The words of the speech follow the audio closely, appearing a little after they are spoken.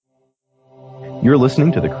You're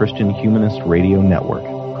listening to the Christian Humanist Radio Network,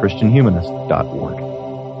 christianhumanist.org.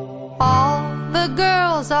 All the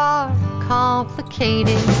girls are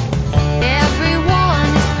complicated.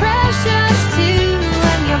 Everyone is precious too,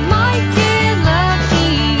 and you might get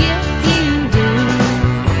lucky if you do.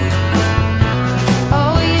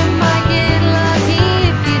 Oh, you might get lucky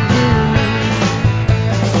if you do.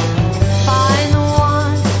 Find the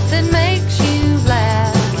one that makes you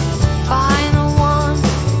laugh. Find the one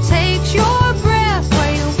that takes your breath,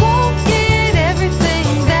 where you won't get everything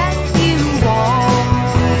that you want.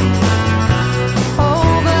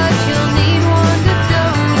 Oh, but you'll need one to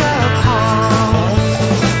dote upon.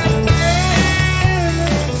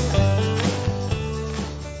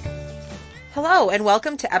 Hello, and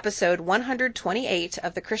welcome to episode 128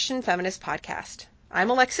 of the Christian Feminist Podcast. I'm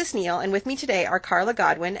Alexis Neal, and with me today are Carla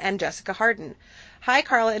Godwin and Jessica Hardin. Hi,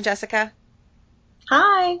 Carla and Jessica.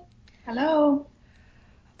 Hi. Hello.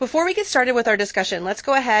 Before we get started with our discussion, let's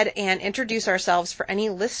go ahead and introduce ourselves for any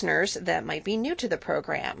listeners that might be new to the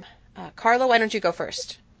program. Carla, why don't you go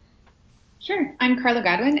first? Sure. I'm Carla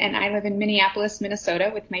Godwin, and I live in Minneapolis, Minnesota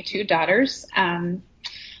with my two daughters.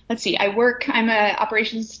 Let's see. I'm an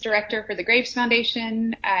operations director for the Graves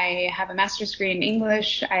Foundation. I have a master's degree in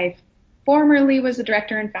English. I formerly was the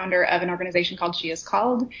director and founder of an organization called She Is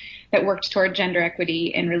Called that worked toward gender equity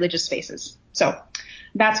in religious spaces. So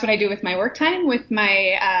that's what I do with my work time. With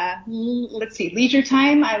my, leisure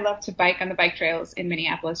time, I love to bike on the bike trails in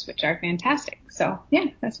Minneapolis, which are fantastic. So yeah,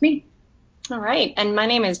 that's me. All right. And my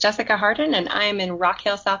name is Jessica Hardin, and I'm in Rock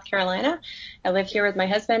Hill, South Carolina. I live here with my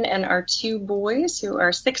husband and our two boys who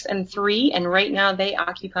are 6 and 3. And right now they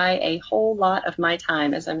occupy a whole lot of my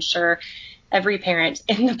time, as I'm sure every parent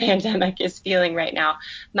in the pandemic is feeling right now.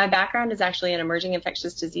 My background is actually in emerging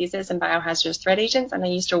infectious diseases and biohazardous threat agents, and I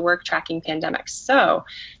used to work tracking pandemics. So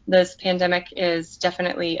this pandemic is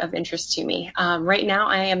definitely of interest to me. Right now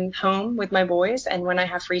I am home with my boys, and when I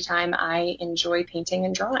have free time, I enjoy painting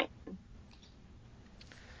and drawing.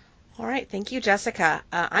 All right. Thank you, Jessica.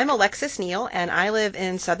 I'm Alexis Neal, and I live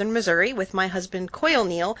in southern Missouri with my husband, Coyle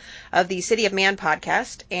Neal, of the City of Man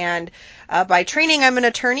podcast. And by training, I'm an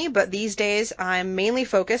attorney, but these days I'm mainly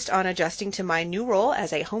focused on adjusting to my new role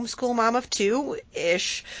as a homeschool mom of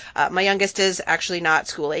two-ish. My youngest is actually not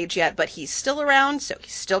school age yet, but he's still around, so he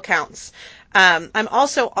still counts. I'm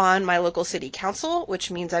also on my local city council, which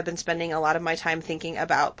means I've been spending a lot of my time thinking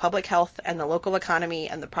about public health and the local economy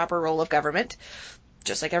and the proper role of government.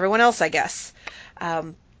 Just like everyone else, I guess.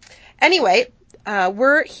 Anyway,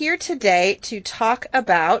 we're here today to talk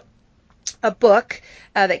about a book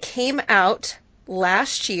that came out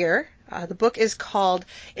last year. The book is called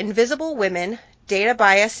Invisible Women, Data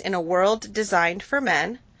Bias in a World Designed for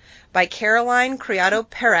Men by Caroline Criado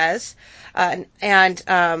Perez. There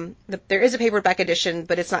is a paperback edition,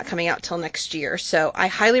 but it's not coming out till next year. So I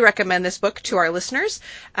highly recommend this book to our listeners.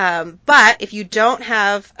 But if you don't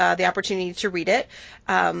have the opportunity to read it,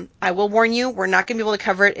 I will warn you, we're not going to be able to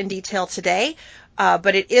cover it in detail today,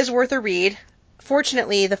 but it is worth a read.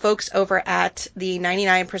 Fortunately, the folks over at the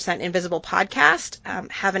 99% Invisible podcast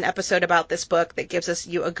have an episode about this book that gives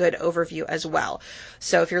you a good overview as well.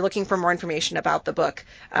 So if you're looking for more information about the book,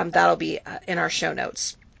 that'll be in our show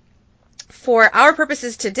notes. For our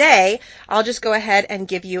purposes today, I'll just go ahead and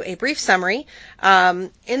give you a brief summary.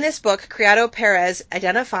 In this book, Criado Perez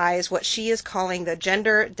identifies what she is calling the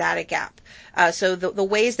gender data gap. So the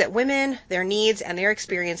ways that women, their needs, and their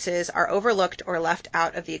experiences are overlooked or left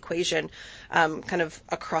out of the equation kind of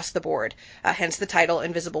across the board, hence the title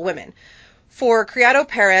Invisible Women. For Criado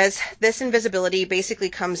Perez, this invisibility basically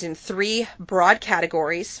comes in three broad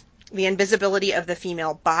categories: the invisibility of the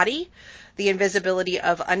female body, the invisibility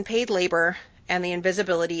of unpaid labor, and the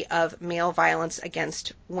invisibility of male violence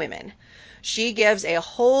against women. She gives a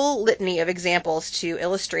whole litany of examples to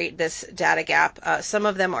illustrate this data gap. Some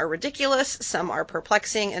of them are ridiculous, some are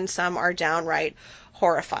perplexing, and some are downright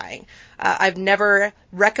horrifying. I've never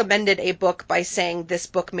recommended a book by saying this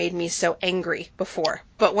book made me so angry before,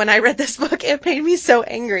 but when I read this book, it made me so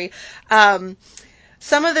angry.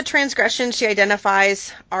 Some of the transgressions she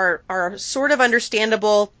identifies are sort of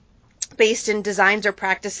understandable, based in designs or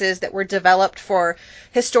practices that were developed for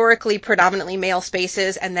historically predominantly male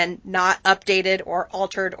spaces and then not updated or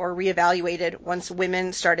altered or reevaluated once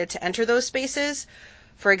women started to enter those spaces.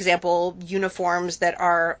 For example, uniforms that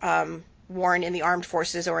are worn in the armed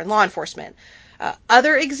forces or in law enforcement.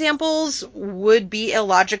 Other examples would be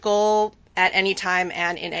illogical at any time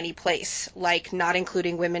and in any place, like not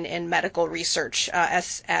including women in medical research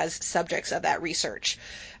as subjects of that research,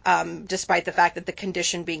 despite the fact that the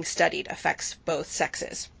condition being studied affects both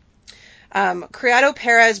sexes. Criado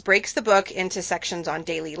Perez breaks the book into sections on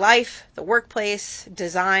daily life, the workplace,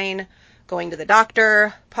 design, going to the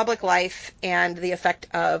doctor, public life, and the effect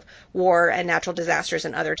of war and natural disasters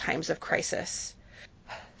and other times of crisis.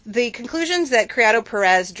 The conclusions that Criado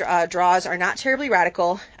Perez draws are not terribly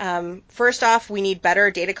radical. First off, we need better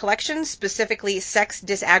data collection, specifically sex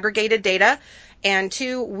disaggregated data. And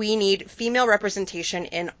two, we need female representation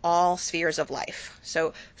in all spheres of life.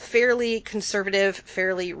 So fairly conservative,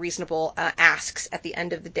 fairly reasonable asks at the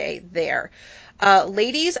end of the day there.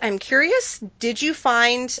 Ladies, I'm curious, did you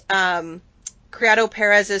find Criado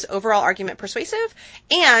Perez's overall argument persuasive?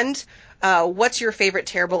 And what's your favorite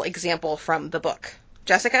terrible example from the book?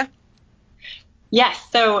 Jessica? Yes,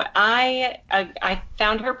 so I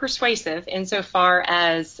found her persuasive insofar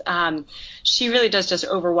as she really does just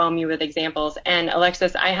overwhelm you with examples. And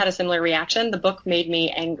Alexis, I had a similar reaction. The book made me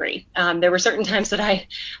angry. There were certain times that I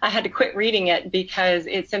had to quit reading it because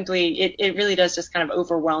it really does just kind of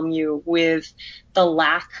overwhelm you with the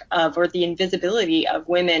lack of or the invisibility of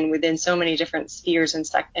women within so many different spheres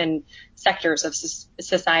and sectors of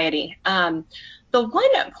society. The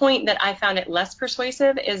one point that I found it less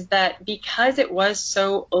persuasive is that because it was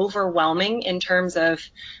so overwhelming in terms of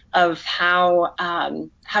how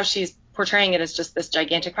she's portraying it as just this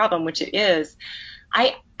gigantic problem, which it is,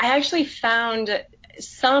 I actually found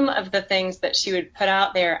some of the things that she would put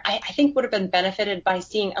out there, I think would have been benefited by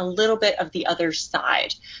seeing a little bit of the other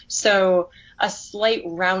side. So a slight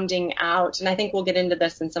rounding out, and I think we'll get into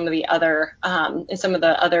this in some of the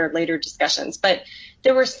other later discussions. But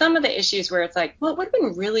there were some of the issues where it's like, well, it would have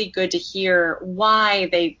been really good to hear why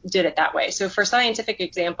they did it that way. So for scientific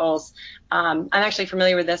examples, I'm actually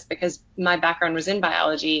familiar with this because my background was in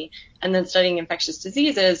biology, and then studying infectious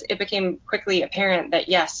diseases, it became quickly apparent that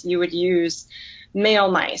yes, you would use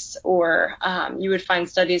male mice, or you would find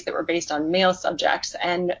studies that were based on male subjects,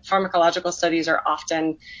 and pharmacological studies are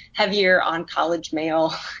often heavier on college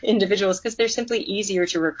male individuals because they're simply easier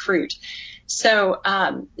to recruit. So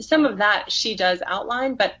some of that she does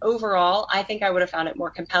outline, but overall, I think I would have found it more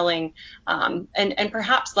compelling and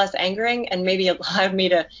perhaps less angering, and maybe allowed me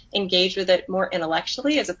to engage with it more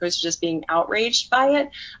intellectually as opposed to just being outraged by it.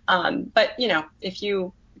 But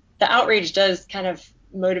the outrage does kind of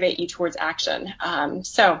motivate you towards action.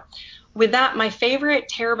 So with that, my favorite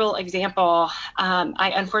terrible example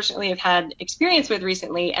I unfortunately have had experience with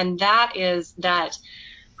recently, and that is that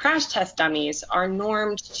crash test dummies are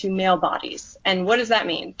normed to male bodies. And what does that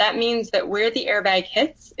mean? That means that where the airbag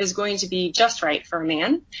hits is going to be just right for a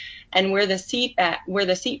man, and where the seat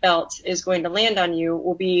belt is going to land on you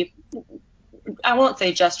will be, I won't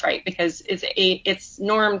say just right, because it's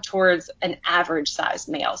normed towards an average sized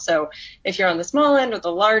male. So if you're on the small end or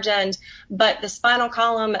the large end, but the spinal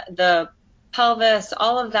column, the pelvis,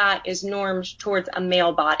 all of that is normed towards a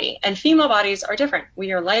male body. And female bodies are different.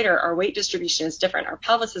 We are lighter. Our weight distribution is different. Our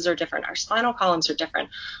pelvises are different. Our spinal columns are different.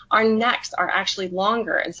 Our necks are actually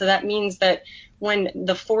longer. And so that means that when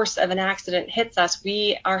the force of an accident hits us,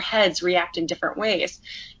 our heads react in different ways.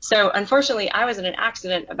 So unfortunately, I was in an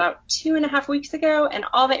accident about 2.5 weeks ago, and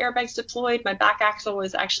all the airbags deployed. My back axle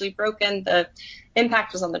was actually broken. The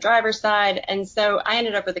impact was on the driver's side. And so I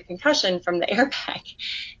ended up with a concussion from the airbag.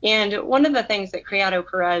 And one of the things that Criado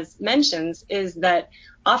Perez mentions is that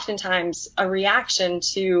oftentimes a reaction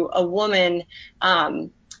to a woman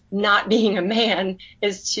not being a man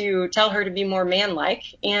is to tell her to be more manlike.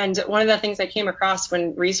 And one of the things I came across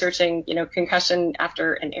when researching, concussion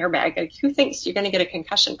after an airbag, like, who thinks you're going to get a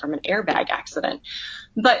concussion from an airbag accident?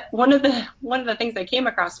 But one of the things I came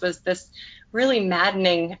across was this really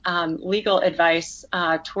maddening legal advice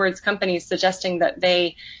towards companies suggesting that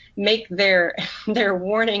they make their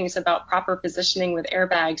warnings about proper positioning with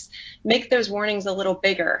airbags, make those warnings a little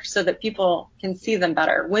bigger so that people can see them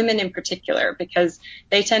better, women in particular, because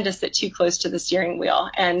they tend to sit too close to the steering wheel.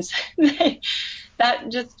 And that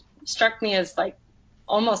just struck me as like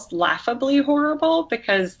almost laughably horrible,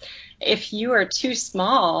 because if you are too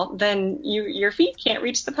small, then your feet can't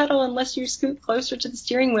reach the pedal unless you scoot closer to the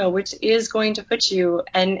steering wheel, which is going to put you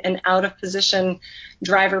in an out of position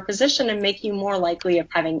driver position and make you more likely of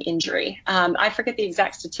having injury. I forget the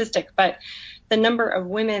exact statistic, but the number of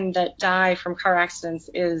women that die from car accidents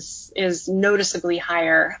is noticeably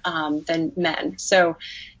higher than men. So,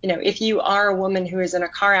 if you are a woman who is in a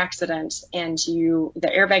car accident and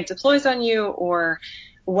the airbag deploys on you, or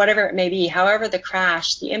whatever it may be, however the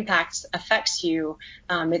crash, the impact affects you,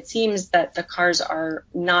 it seems that the cars are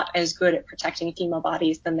not as good at protecting female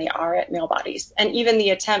bodies than they are at male bodies. And even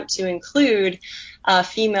the attempt to include a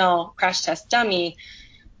female crash test dummy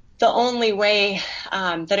the only way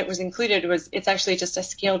that it was included was it's actually just a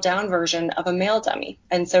scaled down version of a male dummy.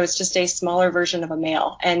 And so it's just a smaller version of a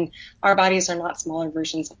male. And our bodies are not smaller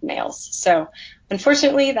versions of males. So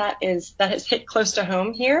unfortunately, that has hit close to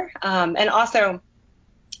home here. And also,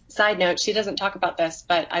 side note, she doesn't talk about this,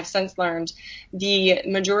 but I've since learned the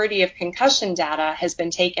majority of concussion data has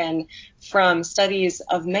been taken from studies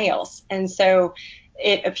of males. And so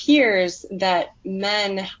it appears that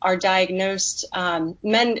men are diagnosed,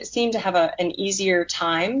 men seem to have an easier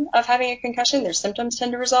time of having a concussion. Their symptoms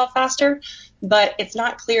tend to resolve faster, but it's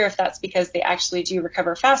not clear if that's because they actually do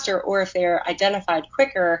recover faster or if they're identified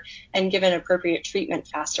quicker and given appropriate treatment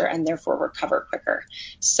faster and therefore recover quicker.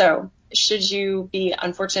 So should you be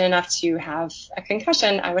unfortunate enough to have a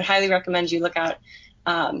concussion, I would highly recommend you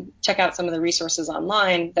check out some of the resources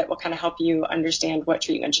online that will kind of help you understand what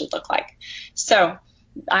treatment should look like. So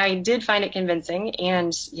I did find it convincing,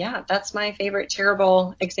 and yeah, that's my favorite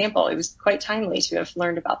terrible example. It was quite timely to have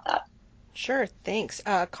learned about that. Sure, thanks.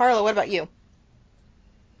 Carla, what about you?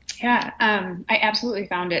 Yeah, I absolutely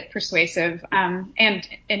found it persuasive and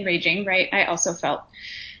enraging, right? I also felt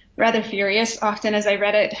rather furious often as I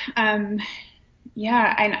read it.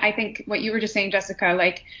 Yeah, and I think what you were just saying, Jessica,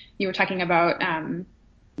 like you were talking about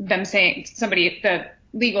them saying, the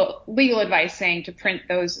legal advice saying to print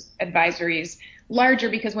those advisories larger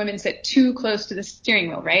because women sit too close to the steering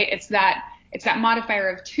wheel, right? It's that modifier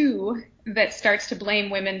of 2 that starts to blame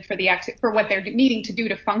women for what they're needing to do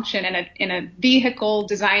to function in a vehicle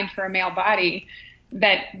designed for a male body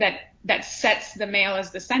that sets the male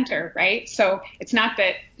as the center, right? So it's not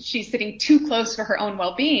that she's sitting too close for her own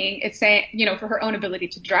well-being. It's saying, for her own ability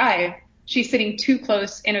to drive, she's sitting too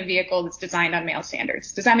close in a vehicle that's designed on male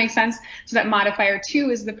standards. Does that make sense? So that modifier 2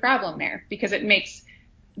 is the problem there because it makes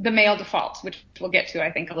the male default, which we'll get to, I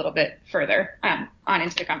think, a little bit further on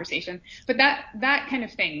into the conversation. But that kind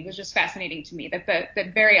of thing was just fascinating to me,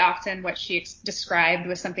 that very often what she described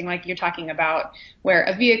was something like you're talking about, where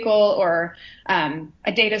a vehicle or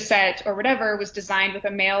a data set or whatever was designed with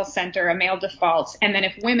a male center, a male default. And then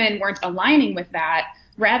if women weren't aligning with that,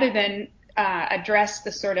 rather than address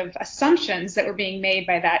the sort of assumptions that were being made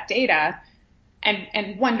by that data,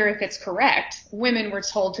 and wonder if it's correct, women were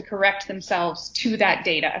told to correct themselves to that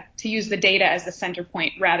data, to use the data as the center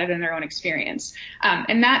point rather than their own experience.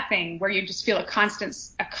 And that thing where you just feel a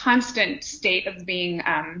constant state of being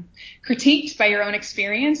critiqued by your own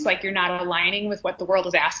experience, like you're not aligning with what the world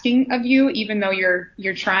is asking of you, even though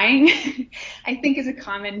you're trying, I think is a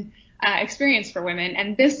common experience for women.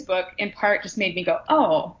 And this book in part just made me go,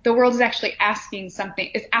 oh, the world is actually asking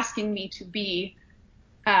me to be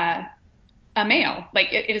a male.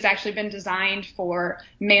 Like it has actually been designed for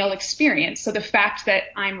male experience. So the fact that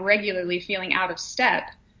I'm regularly feeling out of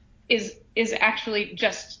step is actually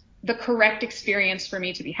just the correct experience for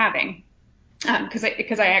me to be having, because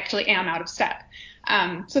I actually am out of step.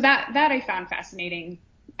 So that I found fascinating.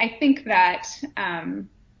 I think that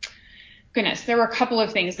there were a couple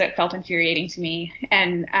of things that felt infuriating to me,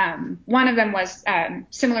 and one of them was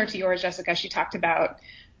similar to yours, Jessica. She talked about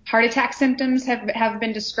heart attack symptoms have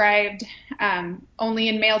been described only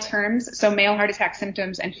in male terms. So male heart attack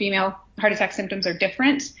symptoms and female heart attack symptoms are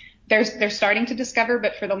different. They're starting to discover,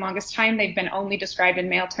 but for the longest time, they've been only described in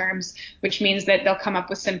male terms, which means that they'll come up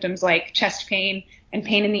with symptoms like chest pain and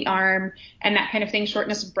pain in the arm and that kind of thing,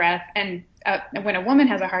 shortness of breath. And when a woman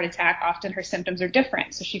has a heart attack, often her symptoms are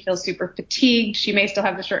different. So she feels super fatigued. She may still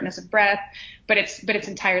have the shortness of breath, but it's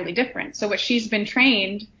entirely different. So what she's been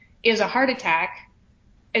trained is a heart attack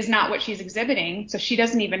is not what she's exhibiting. So she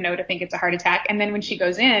doesn't even know to think it's a heart attack. And then when she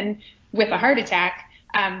goes in with a heart attack,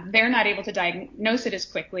 they're not able to diagnose it as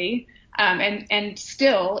quickly. And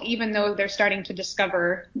still, even though they're starting to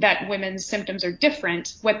discover that women's symptoms are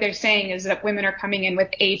different, what they're saying is that women are coming in with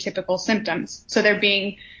atypical symptoms. So they're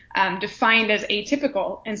being defined as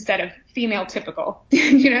atypical instead of female typical.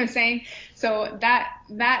 You know what I'm saying? So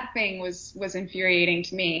that thing was infuriating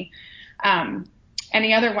to me. And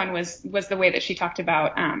the other one was the way that she talked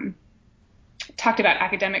about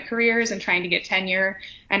academic careers and trying to get tenure,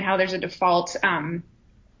 and how there's a default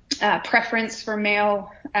preference for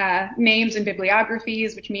male names and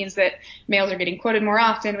bibliographies, which means that males are getting quoted more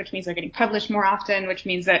often, which means they're getting published more often, which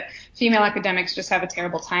means that female academics just have a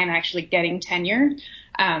terrible time actually getting tenure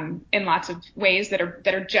in lots of ways that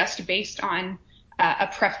are just based on a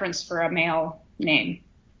preference for a male name.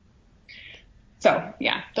 So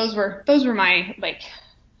yeah, those were my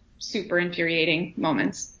super infuriating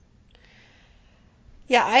moments.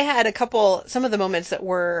 Yeah, I had some of the moments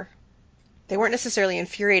they weren't necessarily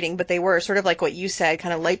infuriating, but they were sort of like what you said,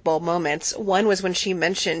 kind of light bulb moments. One was when she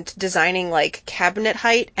mentioned designing like cabinet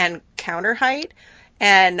height and counter height.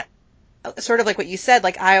 And sort of like what you said,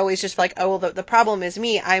 like I always just feel like, oh, well, the problem is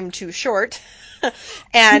me. I'm too short.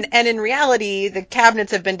 And in reality, the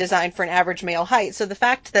cabinets have been designed for an average male height. So the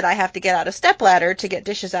fact that I have to get out a stepladder to get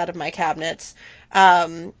dishes out of my cabinets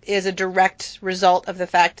is a direct result of the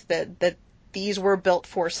fact that these were built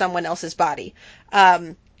for someone else's body.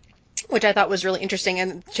 Which I thought was really interesting.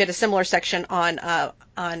 And she had a similar section on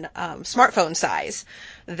smartphone size,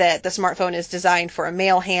 that the smartphone is designed for a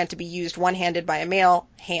male hand to be used one-handed by a male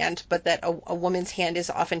hand, but that a woman's hand is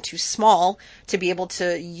often too small to be able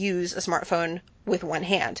to use a smartphone with one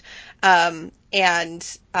hand.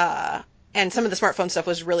 And some of the smartphone stuff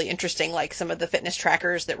was really interesting, like some of the fitness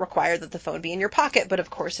trackers that require that the phone be in your pocket. But of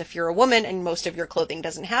course, if you're a woman and most of your clothing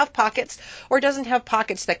doesn't have pockets, or doesn't have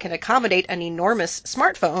pockets that can accommodate an enormous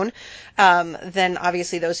smartphone, then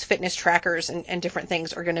obviously those fitness trackers and different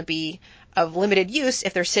things are going to be of limited use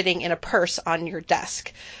if they're sitting in a purse on your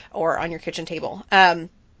desk or on your kitchen table.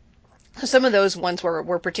 Some of those ones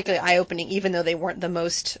were particularly eye-opening, even though they weren't the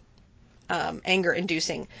most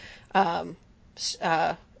anger-inducing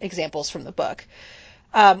examples from the book.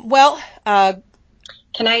 Can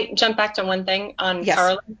I jump back to one thing on yes.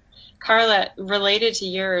 Carla? Carla, related to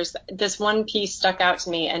yours, this one piece stuck out to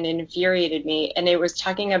me and infuriated me, and it was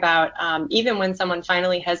talking about even when someone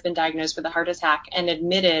finally has been diagnosed with a heart attack and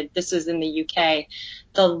admitted, this is in the UK,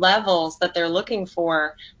 the levels that they're looking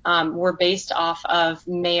for were based off of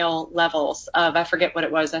male levels of, I forget what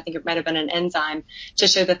it was, I think it might have been an enzyme, to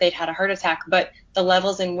show that they'd had a heart attack, but the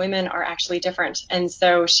levels in women are actually different. And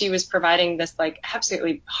so she was providing this like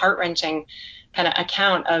absolutely heart-wrenching kind of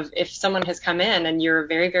account of, if someone has come in and you're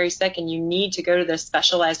very, very sick and you need to go to this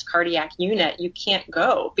specialized cardiac unit, you can't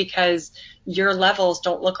go because your levels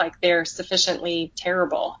don't look like they're sufficiently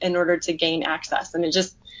terrible in order to gain access. And it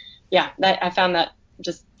just, I found that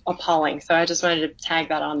just appalling. So I just wanted to tag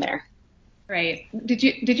that on there. Right. Did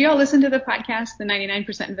you all listen to the podcast, the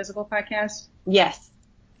 99% Invisible podcast? Yes.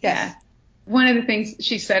 Yeah. One of the things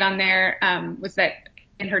she said on there was that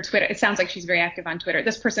in her Twitter, it sounds like she's very active on Twitter.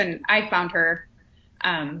 This person, I found her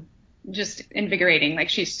just invigorating. Like,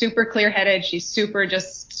 she's super clear-headed. She's super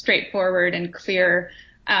just straightforward and clear,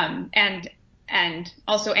 and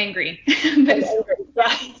also angry.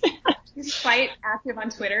 She's quite active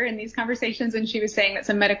on Twitter in these conversations. And she was saying that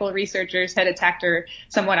some medical researchers had attacked her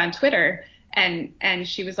somewhat on Twitter. And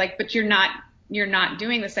she was like, but you're not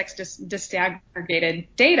doing the sex disaggregated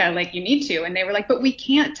data like you need to. And they were like, but we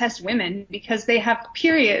can't test women because they have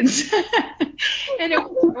periods and it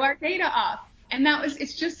will throw our data off. And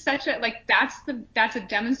it's just such a, like, that's a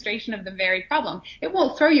demonstration of the very problem. It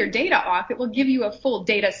won't throw your data off. It will give you a full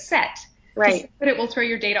data set. Right. But it will throw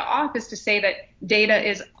your data off is to say that data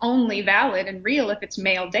is only valid and real if it's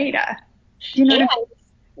male data. You know what I mean?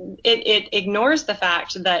 It ignores the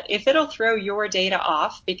fact that if it'll throw your data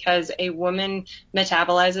off because a woman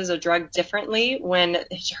metabolizes a drug differently when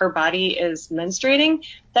her body is menstruating,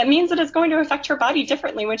 that means that it's going to affect her body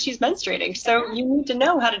differently when she's menstruating. So you need to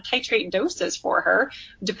know how to titrate doses for her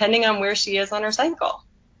depending on where she is on her cycle.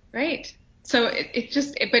 Right. So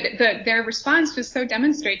their response just so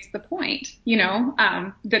demonstrates the point,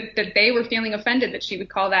 that they were feeling offended that she would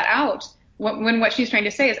call that out. When what she's trying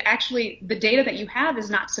to say is actually the data that you have is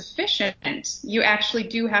not sufficient. You actually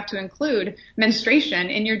do have to include menstruation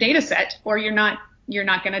in your data set, or you're not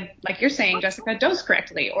going to, like you're saying, Jessica, dose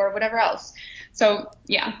correctly or whatever else. So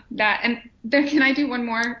that. And there, can I do one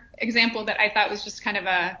more example that I thought was just kind of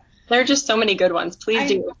a... There are just so many good ones. Please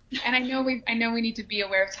do. And I know we need to be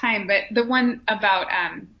aware of time, but the one about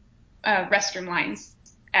restroom lines,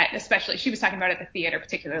 especially, she was talking about at the theater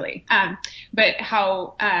particularly, but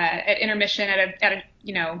how at intermission at a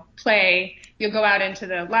play, you'll go out into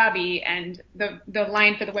the lobby and the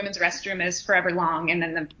line for the women's restroom is forever long, and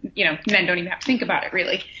then the men don't even have to think about it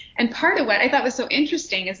really. And part of what I thought was so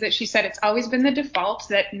interesting is that she said it's always been the default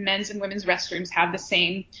that men's and women's restrooms have the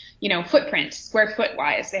same footprint, square foot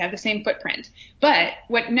wise, they have the same footprint. But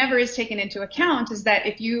what never is taken into account is that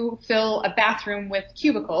if you fill a bathroom with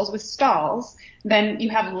cubicles, with stalls, then you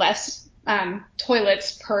have less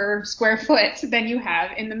toilets per square foot than you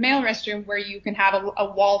have in the male restroom, where you can have a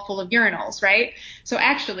wall full of urinals, right? So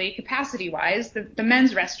actually, capacity-wise, the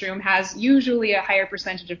men's restroom has usually a higher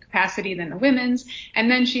percentage of capacity than the women's.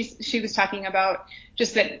 And then she was talking about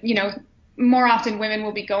just that, more often women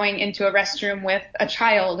will be going into a restroom with a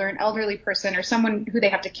child or an elderly person or someone who they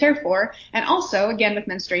have to care for. And also, again, with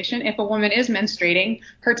menstruation, if a woman is menstruating,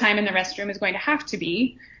 her time in the restroom is going to have to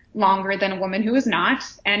be longer than a woman who is not,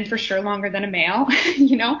 and for sure longer than a male,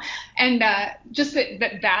 and just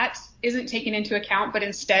that isn't taken into account, but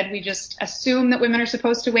instead we just assume that women are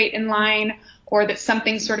supposed to wait in line, or that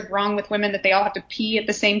something's sort of wrong with women, that they all have to pee at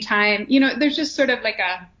the same time. There's just sort of like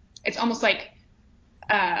it's almost like,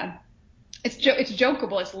 it's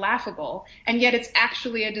jokeable, it's laughable, and yet it's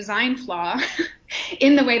actually a design flaw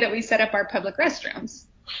in the way that we set up our public restrooms.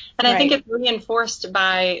 And I think it's reinforced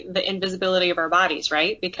by the invisibility of our bodies,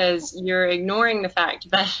 right? Because you're ignoring the fact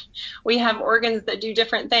that we have organs that do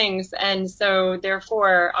different things. And so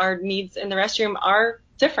therefore our needs in the restroom are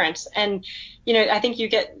different. And, I think you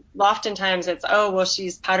get oftentimes it's, oh, well,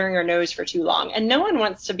 she's powdering her nose for too long. And no one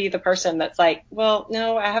wants to be the person that's like, well,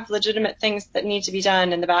 no, I have legitimate things that need to be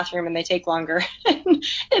done in the bathroom and they take longer.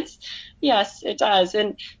 Yes, it does.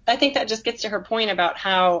 And I think that just gets to her point about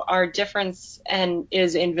how our difference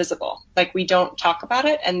is invisible. Like we don't talk about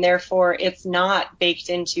it, and therefore it's not baked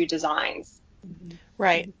into designs.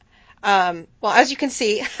 Right. Well, as you can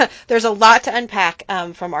see, there's a lot to unpack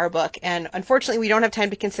from our book, and unfortunately we don't have time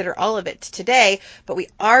to consider all of it today, but we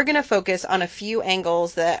are going to focus on a few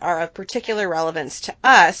angles that are of particular relevance to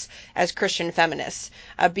us as Christian feminists,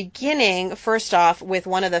 beginning first off with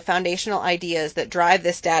one of the foundational ideas that drive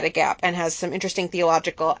this data gap and has some interesting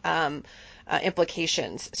theological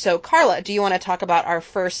implications. So, Carla, do you want to talk about our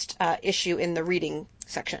first issue in the reading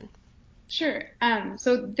section? Sure.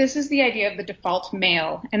 So this is the idea of the default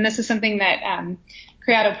male, and this is something that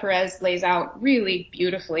Criado Perez lays out really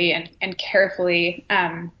beautifully and carefully,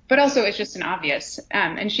 but also it's just an obvious.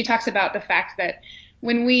 And she talks about the fact that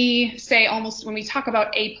when we talk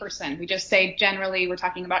about a person, we just say generally we're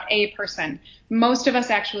talking about a person. Most of us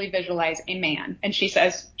actually visualize a man. And she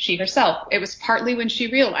says, she herself, it was partly when she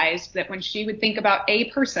realized that when she would think about a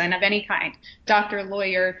person of any kind, doctor,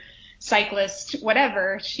 lawyer, cyclist,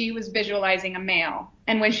 whatever, she was visualizing a male.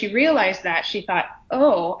 And when she realized that, she thought,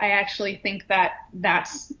 oh, I actually think that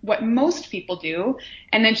that's what most people do.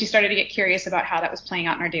 And then she started to get curious about how that was playing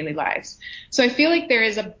out in our daily lives. So I feel like there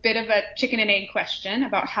is a bit of a chicken and egg question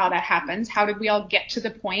about how that happens. How did we all get to the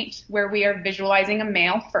point where we are visualizing a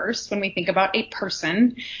male first when we think about a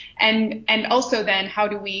person? And also then how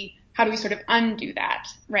do we sort of undo that,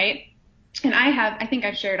 right? And I think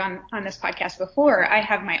I've shared on this podcast before, I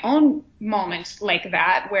have my own moments like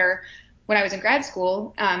that where when I was in grad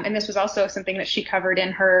school, and this was also something that she covered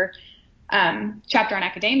in her chapter on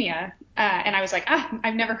academia, and I was like,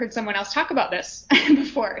 I've never heard someone else talk about this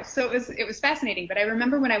before. So it was fascinating. But I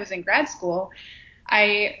remember when I was in grad school,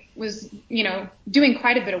 I was, doing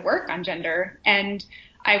quite a bit of work on gender. And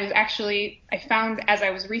I found as I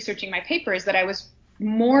was researching my papers that I was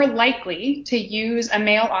more likely to use a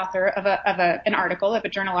male author of a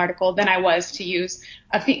journal article than I was to use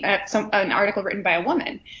an article written by a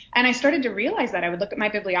woman. And I started to realize that I would look at my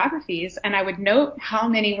bibliographies and I would note how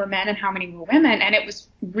many were men and how many were women, and it was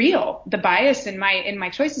real. The bias in my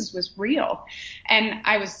choices was real, and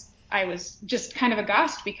I was just kind of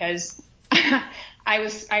aghast because I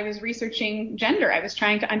was researching gender. I was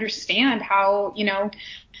trying to understand how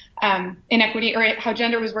inequity or how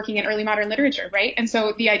gender was working in early modern literature, right? And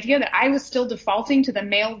so the idea that I was still defaulting to the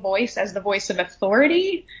male voice as the voice of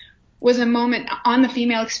authority was a moment on the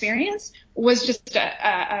female experience, was just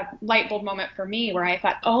a light bulb moment for me where I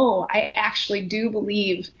thought, oh, I actually do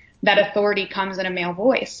believe that authority comes in a male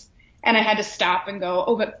voice. And I had to stop and go,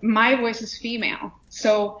 oh, but my voice is female.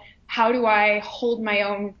 So how do I hold my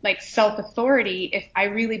own self-authority if I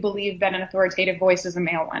really believe that an authoritative voice is a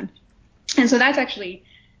male one? And so that's actually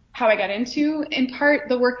how I got into, in part,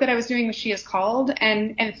 the work that I was doing with She Is Called,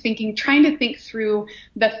 and trying to think through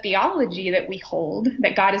the theology that we hold,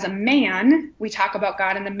 that God is a man. We talk about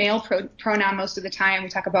God in the male pronoun most of the time. We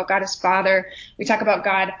talk about God as Father. We talk about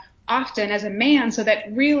God often as a man, so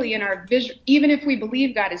that really in our vision, even if we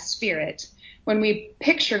believe God is spirit, when we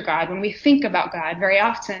picture God, when we think about God, very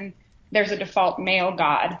often there's a default male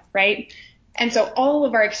God, right? And so all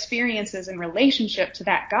of our experiences in relationship to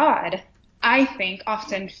that God, I think,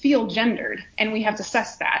 often feel gendered, and we have to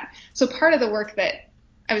suss that. So part of the work that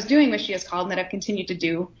I was doing with She Is Called, and that I've continued to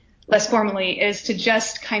do less formally, is to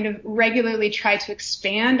just kind of regularly try to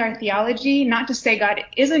expand our theology, not to say God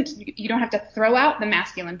isn't, you don't have to throw out the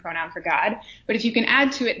masculine pronoun for God, but if you can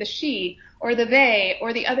add to it the she or the they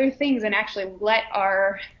or the other things and actually let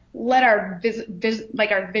our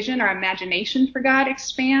vision, our imagination for God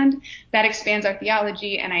expand, that expands our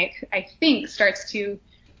theology, and I think starts to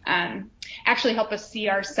actually help us see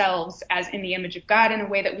ourselves as in the image of God in a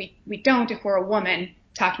way that we don't if we're a woman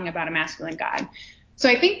talking about a masculine God. So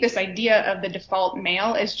I think this idea of the default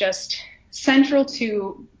male is just central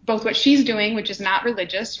to both what she's doing, which is not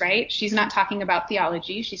religious, right? She's not talking about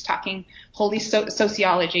theology. She's talking holy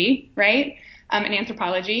sociology, right? And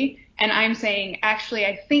anthropology. And I'm saying, actually,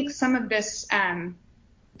 I think some of this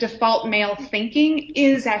default male thinking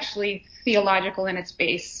is actually theological in its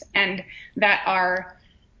base, and that our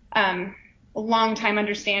long-time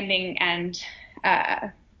understanding and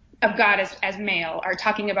of God as male, or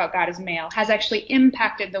talking about God as male, has actually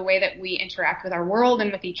impacted the way that we interact with our world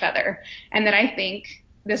and with each other. And that I think,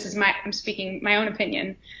 I'm speaking my own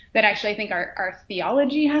opinion, that actually I think our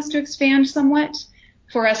theology has to expand somewhat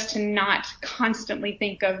for us to not constantly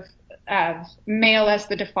think of male as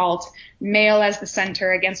the default, male as the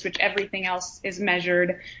center against which everything else is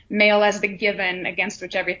measured, male as the given against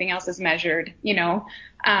which everything else is measured,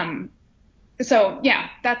 So yeah,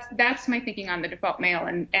 that's my thinking on the default male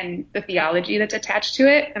and the theology that's attached to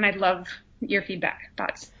it. And I'd love your feedback,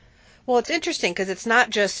 thoughts. Well, it's interesting because it's not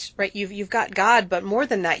just, right, you've got God, but more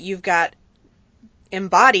than that, you've got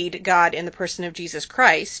embodied God in the person of Jesus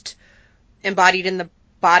Christ, embodied in the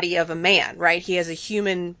body of a man, right? He has a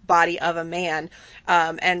human body of a man.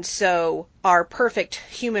 And so our perfect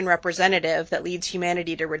human representative that leads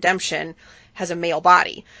humanity to redemption has a male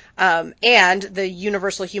body. And the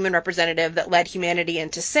universal human representative that led humanity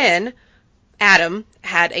into sin, Adam,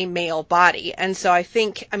 had a male body. And so I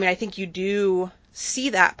think you do see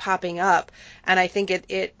that popping up. And I think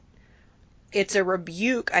it's a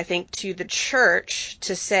rebuke, I think, to the church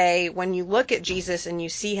to say, when you look at Jesus and you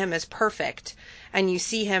see him as perfect, and you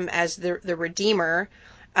see him as the Redeemer,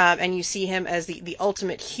 and you see him as the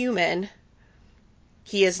ultimate human,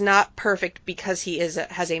 he is not perfect because he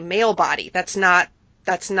has a male body. That's not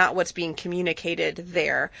what's being communicated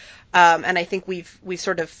there. And I think we've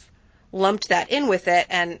sort of lumped that in with it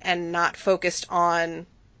and not focused on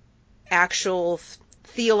actual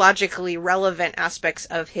theologically relevant aspects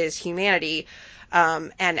of his humanity,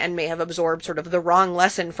 and may have absorbed sort of the wrong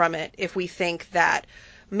lesson from it if we think that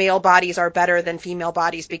male bodies are better than female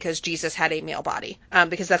bodies because Jesus had a male body,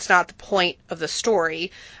 because that's not the point of the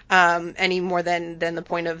story, any more than the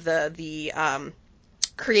point of the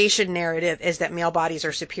creation narrative is that male bodies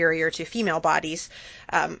are superior to female bodies.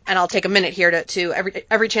 And I'll take a minute here to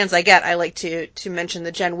every chance I get, I like to mention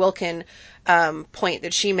the Jen Wilkin point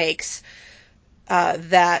that she makes,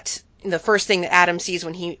 that the first thing that Adam sees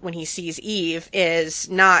when he sees Eve is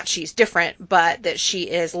not she's different, but that she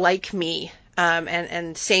is like me,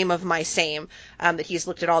 and same of my same, that he's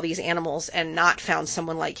looked at all these animals and not found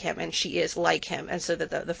someone like him, and she is like him. And so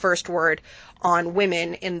that the first word on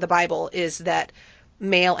women in the Bible is that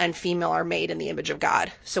male and female are made in the image of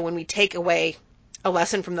God. So when we take away a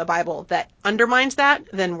lesson from the Bible that undermines that,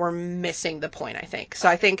 then we're missing the point, I think. So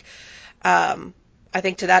I think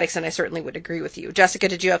to that extent, I certainly would agree with you. Jessica,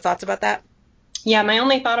 did you have thoughts about that? Yeah, my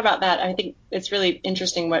only thought about that, I think it's really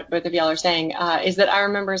interesting what both of y'all are saying, is that I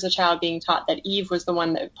remember as a child being taught that Eve was the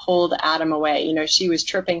one that pulled Adam away. She was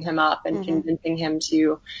tripping him up and convincing him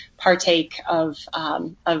to partake of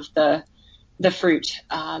the fruit.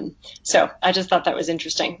 So I just thought that was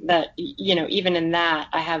interesting that, even in that,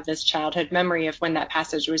 I have this childhood memory of when that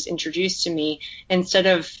passage was introduced to me, instead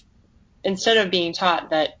of being taught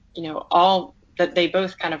that, that they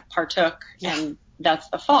both kind of partook, and that's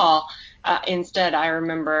the fall. Instead, I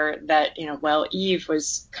remember that, Eve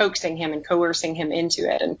was coaxing him and coercing him into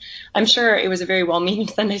it. And I'm sure it was a very well-meaning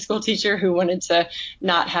Sunday school teacher who wanted to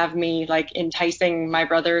not have me like enticing my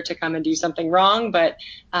brother to come and do something wrong. But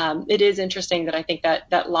it is interesting that I think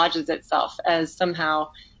that lodges itself as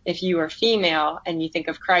somehow, if you are female and you think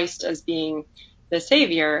of Christ as being the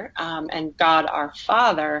Savior, and God our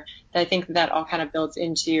Father, I think that all kind of builds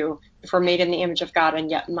into, if we're made in the image of God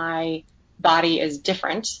and yet my body is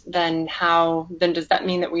different, then does that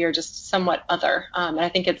mean that we are just somewhat other? And I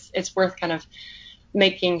think it's worth kind of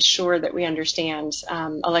making sure that we understand,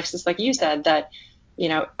 Alexis, like you said, that,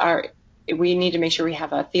 we need to make sure we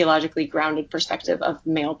have a theologically grounded perspective of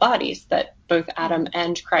male bodies, that both Adam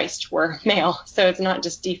and Christ were male. So it's not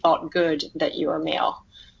just default good that you are male.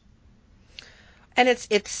 And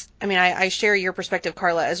I share your perspective,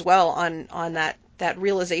 Carla, as well on that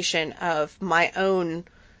realization of my own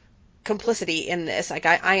complicity in this. Like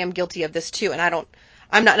I am guilty of this too, and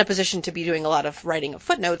I'm not in a position to be doing a lot of writing of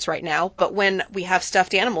footnotes right now, but when we have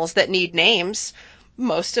stuffed animals that need names,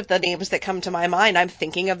 most of the names that come to my mind, I'm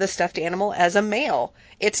thinking of the stuffed animal as a male.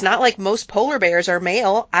 It's not like most polar bears are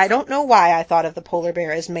male. I don't know why I thought of the polar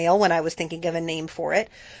bear as male when I was thinking of a name for it,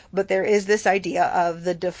 but there is this idea of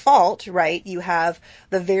the default, right? You have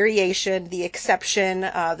the variation, the exception, the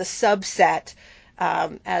subset,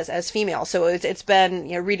 as female. So it's been,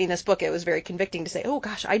 reading this book, it was very convicting to say, oh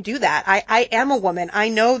gosh, I do that. I am a woman. I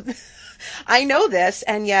know this.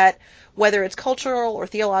 And yet, whether it's cultural or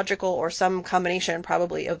theological or some combination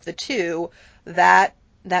probably of the two, that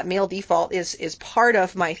that male default is part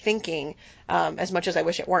of my thinking, as much as I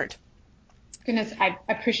wish it weren't. Goodness, I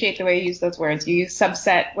appreciate the way you use those words. You use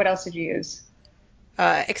subset. What else did you use?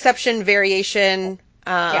 Exception, variation.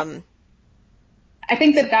 Yeah. I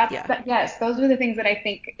think that's, Yeah. yes, those are the things that I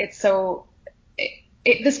think it's so,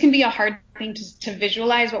 this can be a hard thing to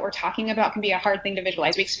visualize. What we're talking about can be a hard thing to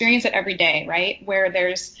visualize. We experience it every day, right? Where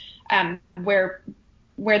there's,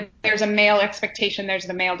 where there's a male expectation, there's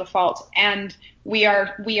the male default, and we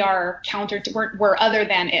are counter to, we're other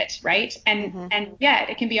than it, right? And yet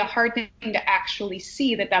it can be a hard thing to actually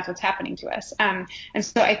see that that's what's happening to us. And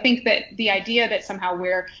so I think that the idea that somehow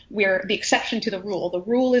we're the exception to the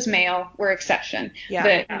rule is male, we're exception.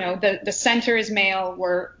 Yeah. The center is male,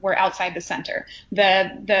 we're outside the center.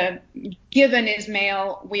 The given is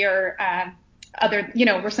male, we're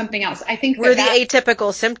we're something else. I think we're the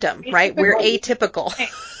atypical symptom, right? We're atypical.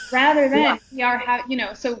 Rather than we are,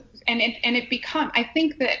 so, and it become, I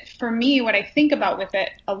think that for me, what I think about with it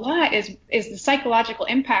a lot is the psychological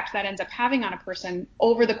impact that ends up having on a person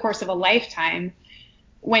over the course of a lifetime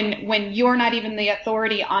when you're not even the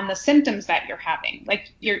authority on the symptoms that you're having.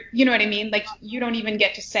 Like you know what I mean? Like you don't even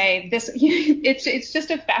get to say this. It's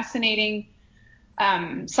just a fascinating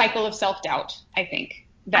cycle of self-doubt, I think.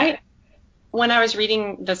 When I was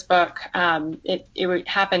reading this book, it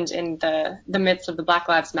happened in the midst of the Black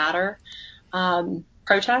Lives Matter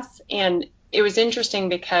protests. And it was interesting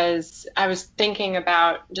because I was thinking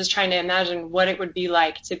about just trying to imagine what it would be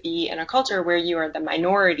like to be in a culture where you are the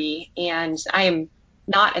minority. And I am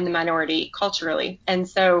not in the minority culturally. And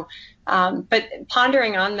so, but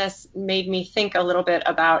pondering on this made me think a little bit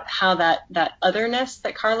about how that otherness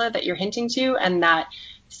that Carla, that you're hinting to, and that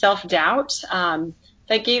self-doubt,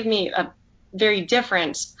 that gave me a very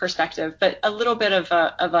different perspective, but a little bit of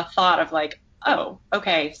a thought of like, oh,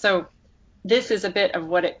 okay, so this is a bit of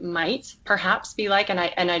what it might perhaps be like, and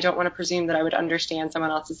I don't want to presume that I would understand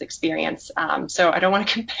someone else's experience, so I don't want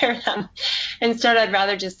to compare them. Instead, I'd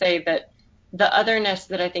rather just say that the otherness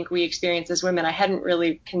that I think we experience as women, I hadn't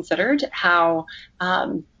really considered how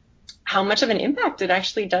much of an impact it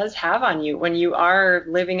actually does have on you when you are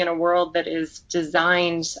living in a world that is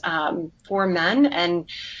designed for men, and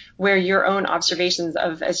where your own observations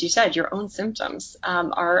of, as you said, your own symptoms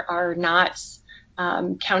are not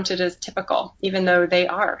counted as typical, even though they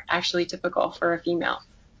are actually typical for a female.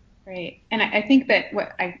 Right. And I think that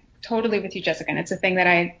I totally with you, Jessica, and it's a thing that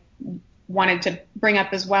I wanted to bring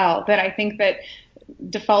up as well, that I think that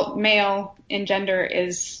default male in gender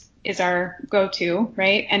is our go-to,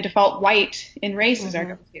 right? And default white in race is our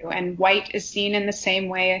go-to. And white is seen in the same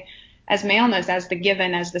way as maleness, as the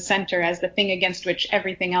given, as the center, as the thing against which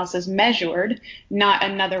everything else is measured, not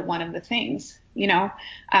another one of the things,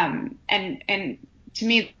 and to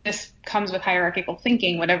me, this comes with hierarchical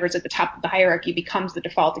thinking. Whatever's at the top of the hierarchy becomes the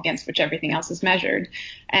default against which everything else is measured.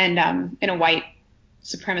 And in a white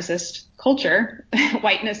supremacist culture,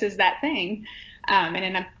 whiteness is that thing. And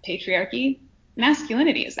in a patriarchy,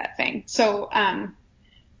 masculinity is that thing. So,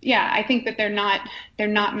 I think that they're not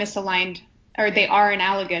misaligned, or they are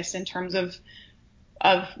analogous in terms of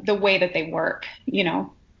the way that they work,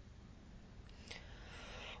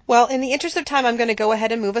 Well, in the interest of time, I'm going to go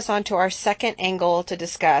ahead and move us on to our second angle to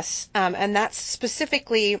discuss, and that's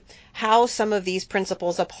specifically how some of these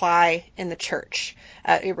principles apply in the church.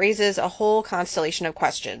 It raises a whole constellation of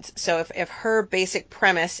questions. So if her basic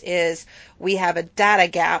premise is we have a data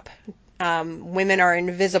gap, women are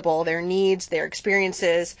invisible, their needs, their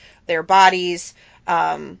experiences, their bodies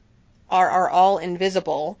are all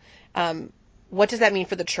invisible, what does that mean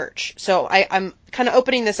for the church? So I'm kind of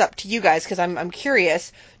opening this up to you guys because I'm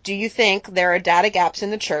curious. Do you think there are data gaps in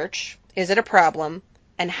the church? Is it a problem?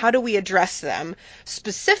 And how do we address them?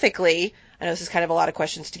 Specifically, I know this is kind of a lot of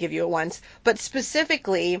questions to give you at once, but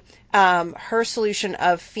specifically, her solution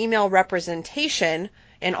of female representation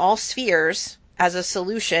in all spheres as a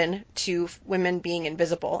solution to women being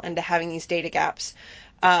invisible and to having these data gaps.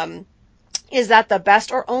 Is that the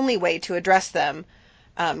best or only way to address them?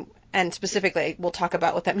 And specifically, we'll talk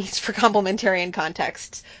about what that means for complementarian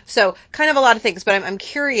contexts. So kind of a lot of things, but I'm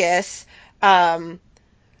curious,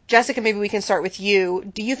 Jessica, maybe we can start with you.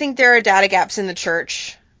 Do you think there are data gaps in the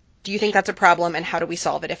church? Do you think that's a problem, and how do we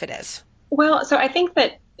solve it if it is? Well, so I think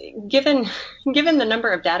that given the number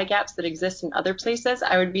of data gaps that exist in other places,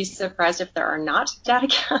 I would be surprised if there are not data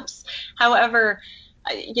gaps. However,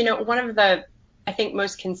 one of the, I think,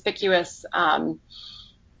 most conspicuous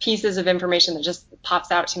pieces of information that just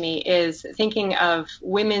pops out to me is thinking of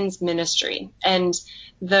women's ministry and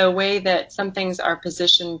the way that some things are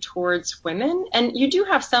positioned towards women. And you do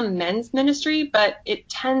have some men's ministry, but it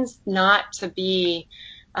tends not to be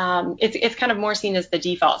it's kind of more seen as the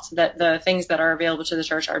default, that the things that are available to the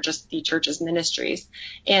church are just the church's ministries.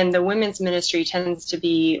 And the women's ministry tends to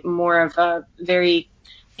be more of a very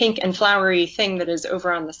pink and flowery thing that is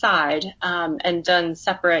over on the side, and done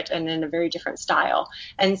separate and in a very different style.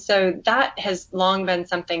 And so that has long been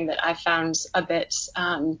something that I found a bit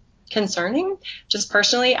concerning. Just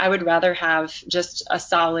personally, I would rather have just a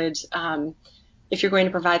solid, if you're going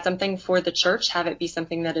to provide something for the church, have it be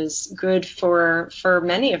something that is good for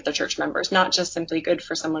many of the church members, not just simply good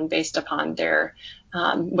for someone based upon their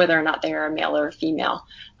whether or not they are a male or a female.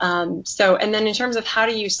 And then in terms of how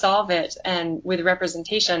do you solve it and with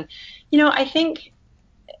representation, I think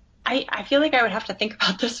I feel like I would have to think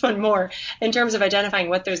about this one more in terms of identifying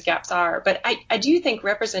what those gaps are. But I do think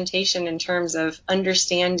representation in terms of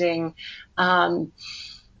understanding how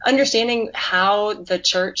the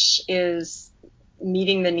church is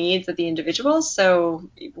meeting the needs of the individuals. So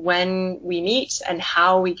when we meet and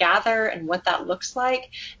how we gather and what that looks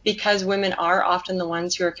like, because women are often the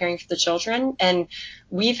ones who are caring for the children. And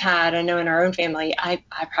we've had, I know in our own family, I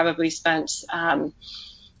probably spent,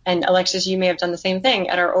 and Alexis, you may have done the same thing.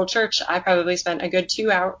 At our old church, I probably spent a good 2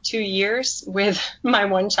 years with my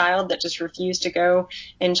one child that just refused to go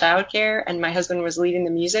in childcare, and my husband was leading the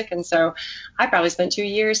music. And so I probably spent 2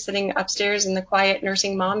 years sitting upstairs in the quiet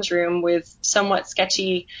nursing mom's room with somewhat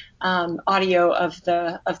sketchy audio of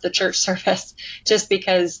the church service, just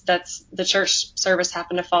because that's the church service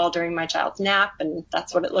happened to fall during my child's nap, and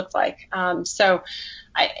that's what it looked like.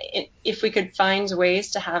 If we could find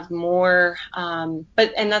ways to have more, and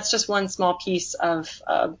that's just one small piece of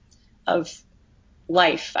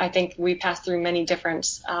life. I think we pass through many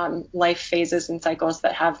different life phases and cycles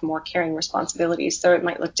that have more caring responsibilities, so it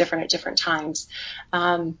might look different at different times.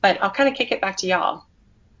 But I'll kind of kick it back to y'all.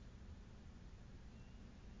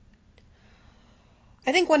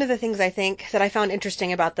 I think one of the things that I found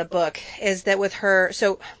interesting about the book is that with her,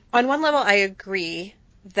 so on one level I agree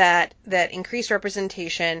that increased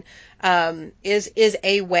representation is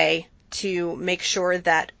a way to make sure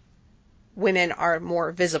that women are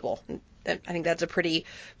more visible. I think that's a pretty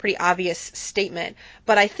obvious statement.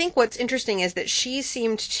 But I think what's interesting is that she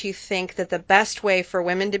seemed to think that the best way for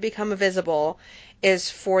women to become visible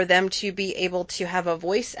is for them to be able to have a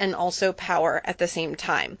voice and also power at the same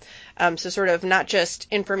time. So sort of not just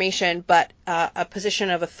information, but a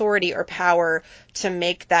position of authority or power to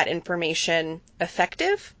make that information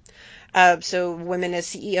effective. So women as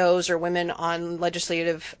CEOs or women on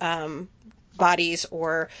legislative bodies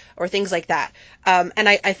or things like that. And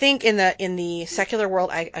I think in the secular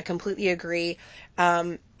world, I completely agree.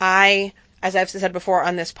 As I've said before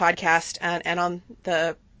on this podcast and on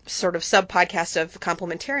the sort of sub-podcast of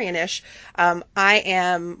complementarian-ish, I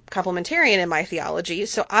am complementarian in my theology.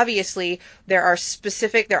 So obviously there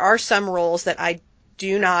are some roles that I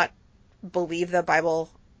do not believe the Bible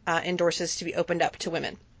endorses to be opened up to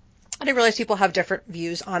women. I didn't realize people have different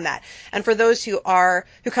views on that. And for those who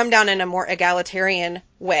come down in a more egalitarian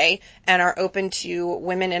way and are open to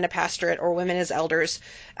women in a pastorate or women as elders,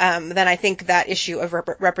 then I think that issue of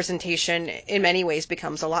representation in many ways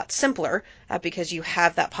becomes a lot simpler because you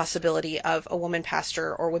have that possibility of a woman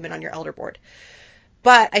pastor or women on your elder board.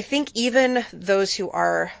 But I think even those who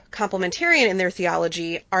are complementarian in their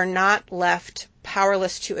theology are not left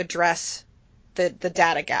powerless to address the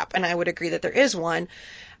data gap. And I would agree that there is one.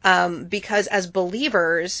 Because as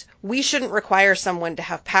believers, we shouldn't require someone to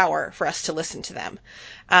have power for us to listen to them.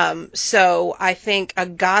 So I think a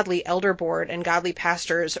godly elder board and godly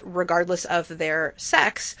pastors, regardless of their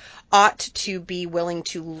sex, ought to be willing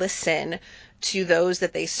to listen to those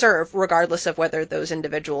that they serve, regardless of whether those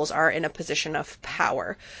individuals are in a position of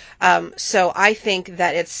power. So I think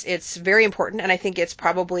that it's very important, and I think it's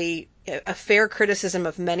probably a fair criticism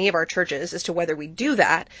of many of our churches as to whether we do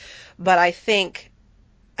that. But I think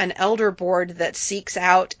an elder board that seeks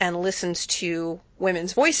out and listens to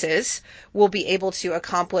women's voices will be able to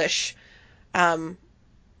accomplish, I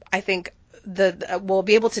think we'll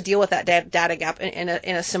be able to deal with that data gap in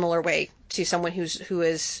a similar way to someone who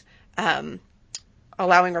is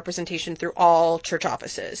allowing representation through all church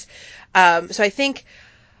offices. So I think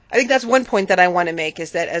that's one point that I want to make,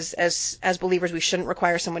 is that as believers, we shouldn't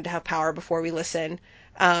require someone to have power before we listen.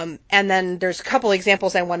 And then there's a couple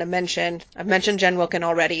examples I want to mention. I've mentioned Jen Wilkin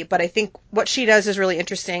already, but I think what she does is really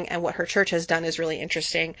interesting, and what her church has done is really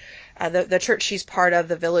interesting. The church she's part of,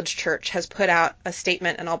 the Village Church, has put out a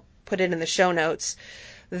statement, and I'll put it in the show notes.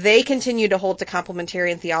 They continue to hold to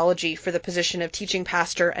complementarian theology for the position of teaching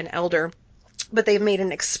pastor and elder, but they've made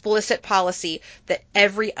an explicit policy that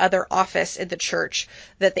every other office in the church,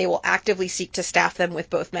 that they will actively seek to staff them with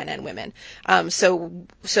both men and women. So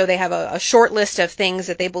they have a short list of things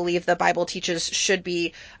that they believe the Bible teaches should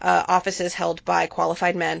be offices held by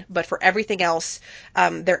qualified men, but for everything else,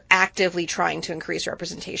 they're actively trying to increase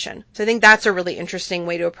representation. So I think that's a really interesting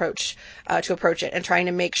way to approach it, and trying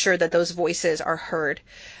to make sure that those voices are heard.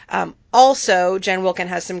 Also, Jen Wilkin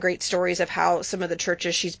has some great stories of how some of the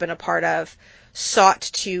churches she's been a part of sought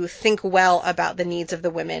to think well about the needs of the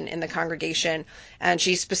women in the congregation. And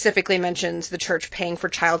she specifically mentions the church paying for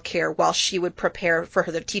childcare while she would prepare for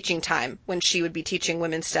her teaching time when she would be teaching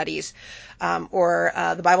women's studies, or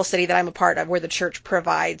the Bible study that I'm a part of, where the church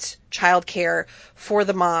provides childcare for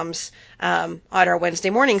the moms on our Wednesday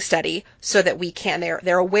morning study, so that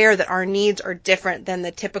they're aware that our needs are different than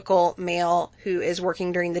the typical male who is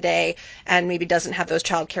working during the day and maybe doesn't have those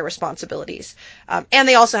childcare responsibilities. And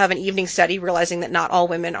they also have an evening study, realizing that not all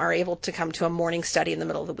women are able to come to a morning study in the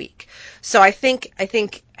middle of the week. So I think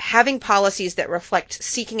having policies that reflect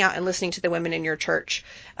seeking out and listening to the women in your church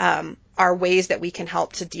are ways that we can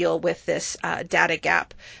help to deal with this data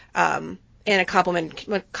gap in a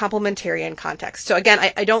complementarian context. So again,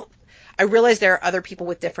 I realize there are other people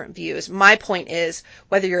with different views. My point is,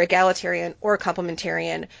 whether you're egalitarian or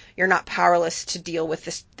complementarian, you're not powerless to deal with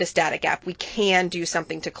this data gap. We can do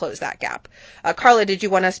something to close that gap. Carla, did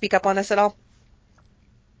you want to speak up on this at all?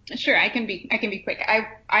 Sure, I can be quick.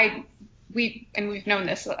 We've known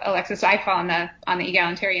this, Alexis. So I fall on the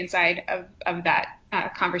egalitarian side of that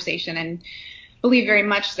conversation, and believe very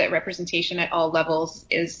much that representation at all levels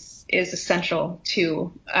is essential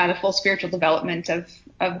to the full spiritual development of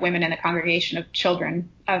women in the congregation, of children,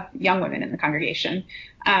 of young women in the congregation.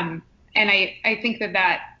 And I think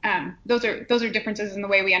that those are differences in the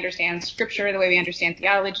way we understand scripture, the way we understand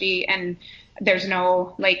theology, and there's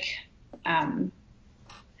no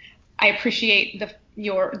I appreciate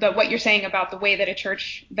what you're saying about the way that a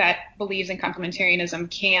church that believes in complementarianism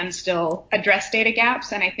can still address data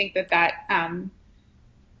gaps, and I think that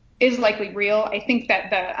is likely real. I think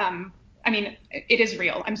that it is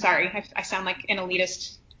real. I'm sorry, I sound like an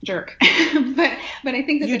elitist jerk, but I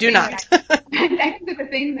think that you do not. I think that the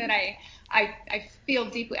thing that I feel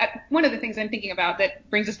deeply, one of the things I'm thinking about that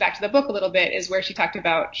brings us back to the book a little bit is where she talked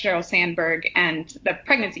about Sheryl Sandberg and the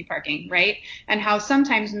pregnancy parking, right? And how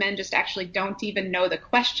sometimes men just actually don't even know the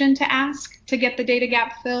question to ask to get the data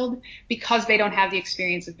gap filled, because they don't have the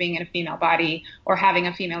experience of being in a female body or having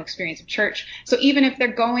a female experience of church. So even if they're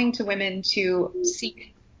going to women to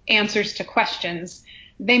seek answers to questions,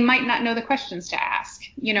 they might not know the questions to ask,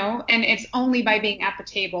 and it's only by being at the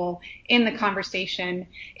table in the conversation,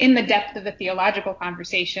 in the depth of the theological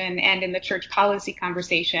conversation and in the church policy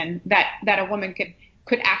conversation, that a woman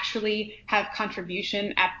could actually have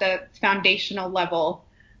contribution at the foundational level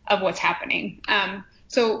of what's happening.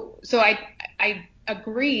 So I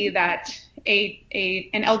agree that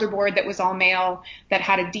an elder board that was all male, that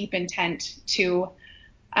had a deep intent to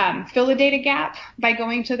fill a data gap by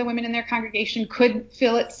going to the women in their congregation, could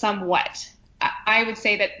fill it somewhat. I would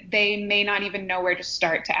say that they may not even know where to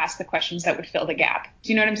start to ask the questions that would fill the gap. Do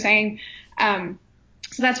you know what I'm saying? So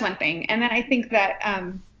that's one thing. And then I think that,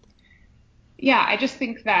 I just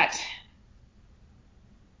think that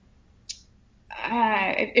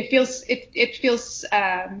it feels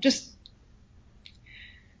just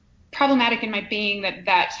problematic in my being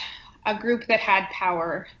that a group that had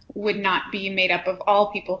power would not be made up of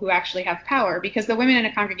all people who actually have power, because the women in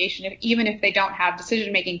a congregation, even if they don't have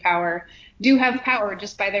decision-making power, do have power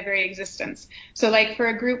just by their very existence. So like, for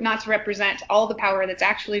a group not to represent all the power that's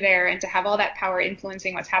actually there and to have all that power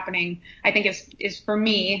influencing what's happening, I think is for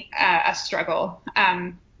me a struggle.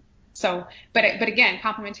 But again,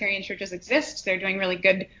 complementarian churches exist. They're doing really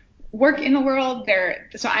good work in the world.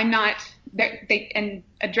 And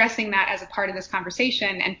addressing that as a part of this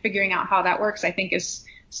conversation and figuring out how that works, I think is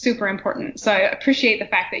super important. So I appreciate the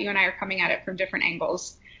fact that you and I are coming at it from different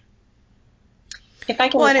angles. If I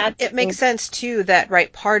can add, it makes sense too that,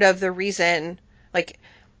 right, part of the reason, like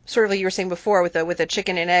sort of like you were saying before with the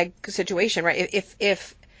chicken and egg situation, right?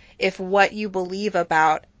 If what you believe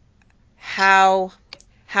about how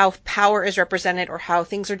power is represented, or how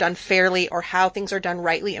things are done fairly, or how things are done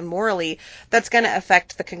rightly and morally, that's going to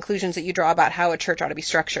affect the conclusions that you draw about how a church ought to be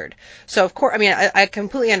structured. So of course, I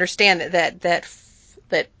completely understand that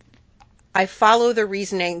I follow the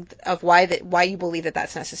reasoning of why you believe that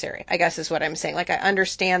that's necessary, I guess is what I'm saying. Like, I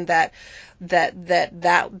understand that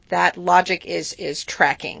logic is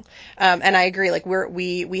tracking. And I agree, like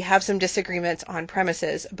we have some disagreements on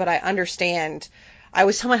premises, but I understand. I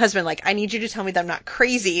always tell my husband, like, I need you to tell me that I'm not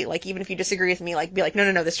crazy. Like, even if you disagree with me, like, be like,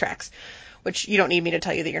 no, this tracks. which you don't need me to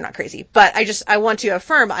tell you that you're not crazy, but I want to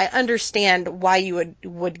affirm, I understand why you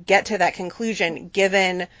would get to that conclusion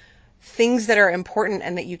given things that are important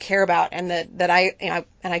and that you care about, and that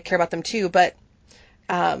I care about them too, but,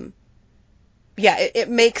 yeah, it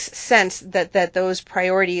makes sense that those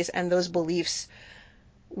priorities and those beliefs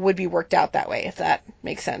would be worked out that way, if that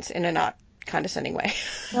makes sense in a not condescending way.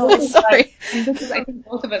 No, Sorry. and this is, I think,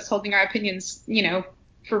 both of us holding our opinions,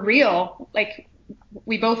 for real. Like,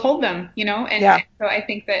 we both hold them, and, Yeah. and so I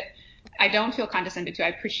think that I don't feel condescended to. I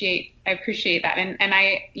appreciate that. And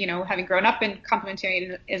I, having grown up in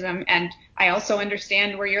complementarianism, and I also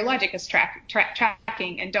understand where your logic is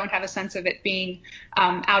tracking, and don't have a sense of it being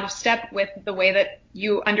out of step with the way that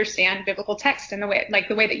you understand biblical text, and the way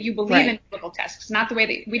that you believe in biblical texts, not the way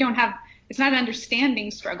that we don't have. It's not an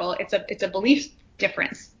understanding struggle. It's a belief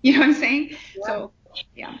difference. You know what I'm saying? Yeah. So,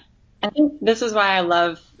 yeah. I think this is why I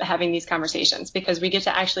love having these conversations, because we get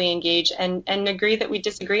to actually engage and agree that we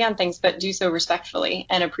disagree on things, but do so respectfully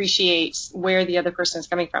and appreciate where the other person is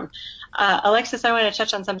coming from. Alexis, I want to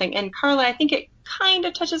touch on something, and Carla, I think it kind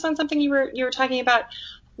of touches on something you were talking about.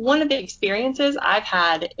 One of the experiences I've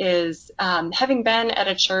had is having been at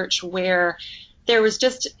a church where there was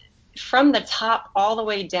just, from the top all the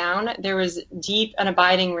way down, there was deep and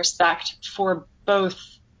abiding respect for both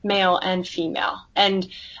male and female, and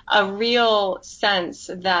a real sense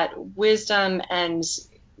that wisdom and,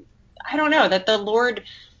 I don't know, that the Lord,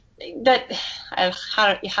 that,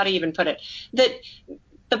 how do you even put it, that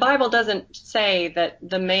the Bible doesn't say that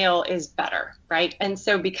the male is better, right? And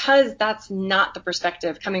so because that's not the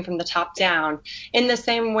perspective coming from the top down, in the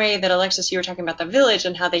same way that, Alexis, you were talking about the village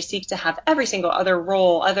and how they seek to have every single other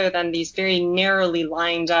role other than these very narrowly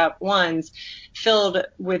lined up ones filled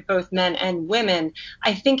with both men and women,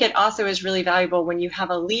 I think it also is really valuable when you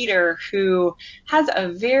have a leader who has a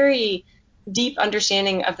very deep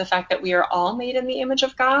understanding of the fact that we are all made in the image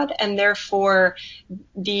of God, and therefore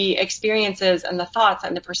the experiences and the thoughts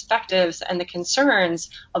and the perspectives and the concerns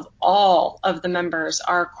of all of the members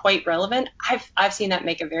are quite relevant. I've seen that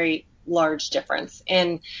make a very large difference.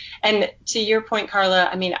 And to your point, Carla,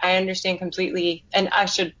 I mean, I understand completely, and I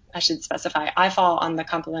should specify, I fall on the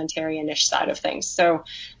complementarian-ish side of things. So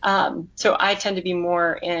I tend to be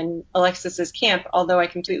more in Alexis's camp, although I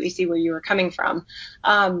completely see where you were coming from.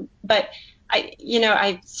 But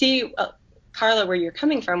I see, Carla, where you're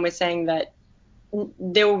coming from with saying that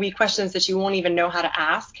there will be questions that you won't even know how to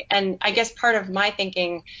ask. And I guess part of my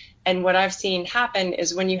thinking and what I've seen happen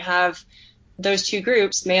is when you have those two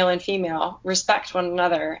groups, male and female, respect one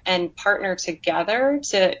another and partner together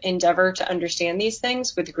to endeavor to understand these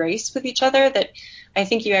things with grace with each other, that I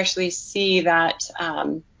think you actually see that,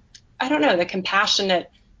 the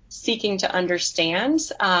compassionate seeking to understand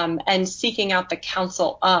and seeking out the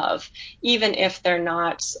counsel of, even if they're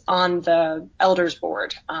not on the elders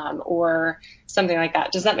board or something like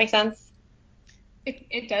that. Does that make sense?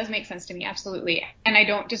 It does make sense to me, absolutely. And I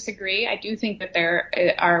don't disagree. I do think that there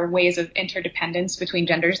are ways of interdependence between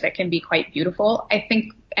genders that can be quite beautiful, I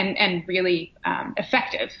think, and really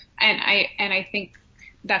effective. And I think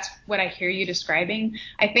that's what I hear you describing.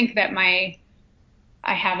 I think that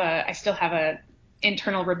I still have a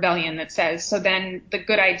internal rebellion that says, so then the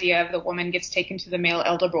good idea of the woman gets taken to the male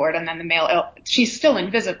elder board, and then the male she's still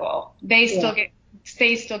invisible. They still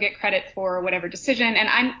get credit for whatever decision. And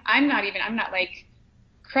I'm not like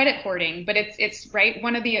credit hoarding, but it's right.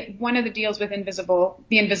 One of the deals with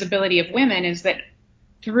the invisibility of women is that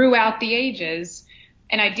throughout the ages,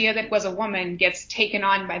 an idea that was a woman gets taken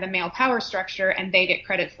on by the male power structure, and they get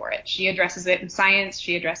credit for it. She addresses it in science.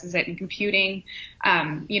 She addresses it in computing.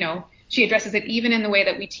 She addresses it even in the way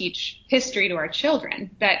that we teach history to our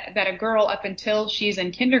children, that a girl up until she's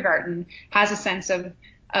in kindergarten has a sense of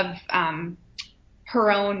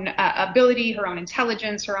her own ability, her own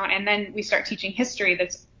intelligence, and then we start teaching history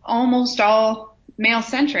that's almost all male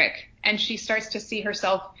centric. And she starts to see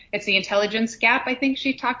herself, it's the intelligence gap, I think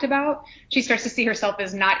she talked about. She starts to see herself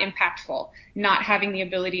as not impactful, not having the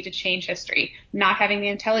ability to change history, not having the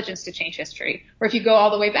intelligence to change history. Or if you go all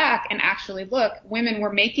the way back and actually look, women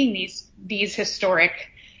were making these historic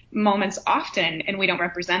moments often, and we don't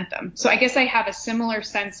represent them. So I guess I have a similar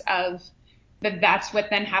sense of that's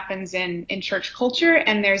what then happens in church culture.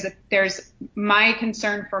 And there's my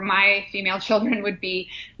concern for my female children would be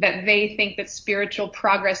that they think that spiritual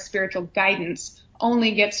progress, spiritual guidance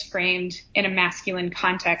only gets framed in a masculine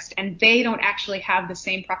context, and they don't actually have the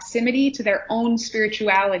same proximity to their own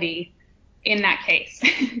spirituality in that case.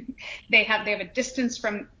 They have a distance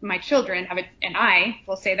from my children, and I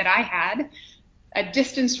will say that I had a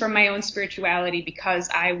distance from my own spirituality because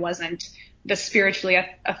I wasn't the spiritually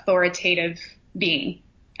authoritative being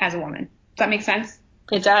as a woman. that make sense?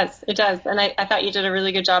 It does. It does. And I thought you did a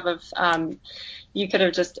really good job of, you could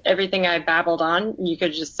have just, everything I babbled on, you could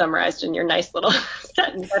have just summarized in your nice little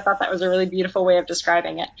sentence. I thought that was a really beautiful way of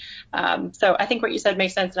describing it. So I think what you said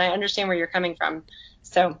makes sense, and I understand where you're coming from.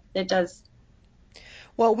 So it does.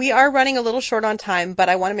 Well, we are running a little short on time, but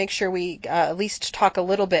I want to make sure we at least talk a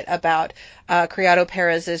little bit about Criado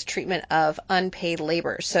Perez's treatment of unpaid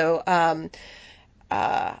labor. So,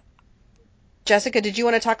 Jessica, did you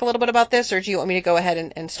want to talk a little bit about this, or do you want me to go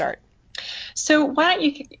ahead and start? So why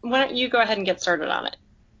don't you go ahead and get started on it?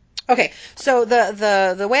 Okay, so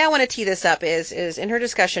the way I want to tee this up is in her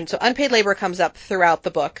discussion. So unpaid labor comes up throughout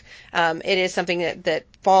the book. It is something that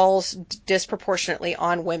falls disproportionately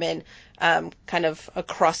on women, kind of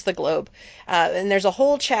across the globe. And there's a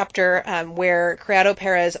whole chapter where Criado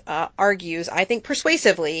Perez argues, I think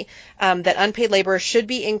persuasively, that unpaid labor should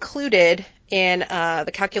be included in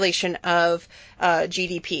the calculation of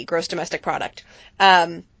GDP, gross domestic product.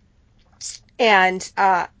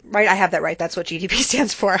 Right, I have that right. That's what GDP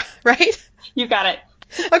stands for, right? You got it.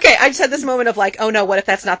 Okay, I just had this moment of like, oh no, what if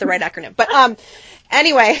that's not the right acronym? But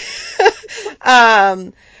anyway,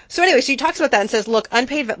 so she talks about that and says, look,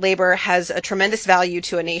 unpaid labor has a tremendous value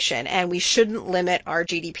to a nation, and we shouldn't limit our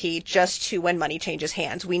GDP just to when money changes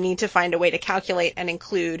hands. We need to find a way to calculate and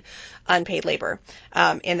include unpaid labor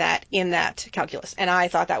in that calculus. And I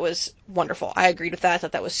thought that was wonderful. I agreed with that. I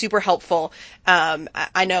thought that was super helpful.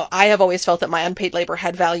 I know I have always felt that my unpaid labor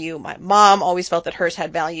had value. My mom always felt that hers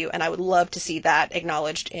had value, and I would love to see that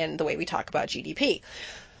acknowledged in the way we talk about GDP.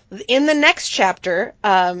 In the next chapter,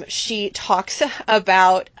 she talks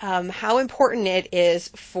about how important it is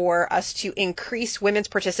for us to increase women's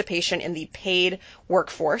participation in the paid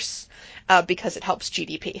workforce because it helps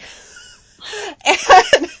GDP.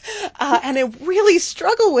 And I really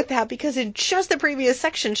struggle with that because in just the previous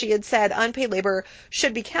section she had said unpaid labor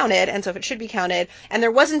should be counted, and so if it should be counted, and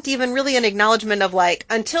there wasn't even really an acknowledgement of like,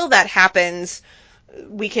 until that happens,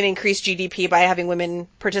 we can increase GDP by having women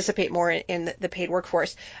participate more in the paid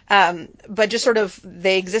workforce. But just sort of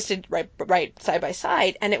they existed right side by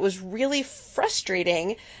side, and it was really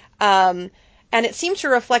frustrating. And it seemed to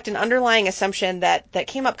reflect an underlying assumption that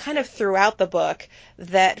came up kind of throughout the book,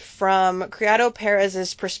 that from Criado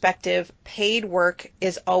Perez's perspective, paid work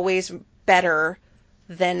is always better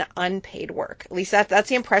than unpaid work. At least that's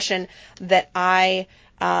the impression that I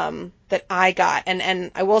got.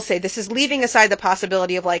 And I will say this is leaving aside the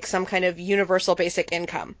possibility of like some kind of universal basic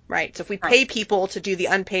income, right? So if we pay people to do the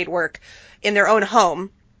unpaid work in their own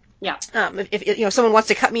home, yeah. If someone wants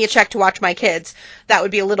to cut me a check to watch my kids, that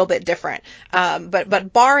would be a little bit different.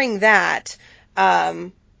 But barring that,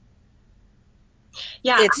 it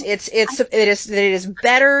is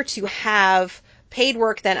better to have paid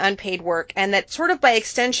work than unpaid work, and that sort of by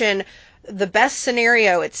extension, the best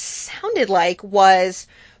scenario it sounded like was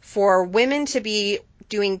for women to be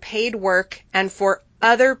doing paid work and for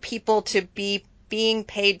other people to be being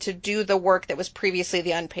paid to do the work that was previously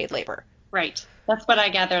the unpaid labor. Right. That's what I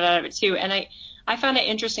gathered out of it too. And I found it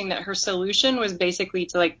interesting that her solution was basically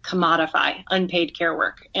to like commodify unpaid care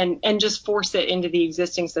work and just force it into the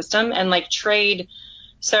existing system and like trade.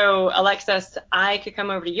 So Alexis, I could come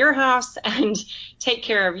over to your house and take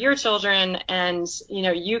care of your children, and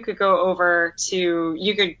you could go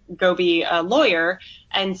be a lawyer,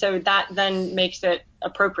 and so that then makes it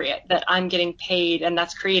appropriate that I'm getting paid, and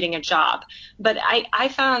that's creating a job. But I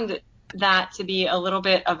found that to be a little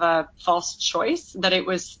bit of a false choice, that it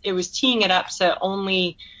was teeing it up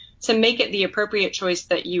to make it the appropriate choice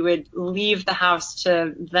that you would leave the house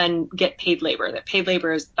to then get paid labor, that paid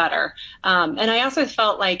labor is better. And I also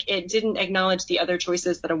felt like it didn't acknowledge the other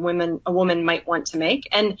choices that a woman might want to make.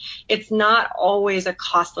 And it's not always a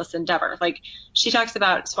costless endeavor. Like she talks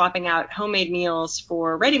about swapping out homemade meals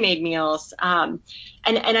for ready-made meals. And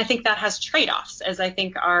I think that has trade-offs, as I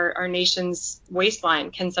think our nation's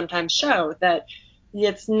waistline can sometimes show, that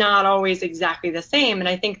it's not always exactly the same. And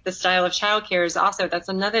I think the style of childcare is also, that's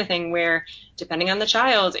another thing where depending on the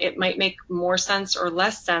child, it might make more sense or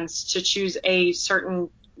less sense to choose a certain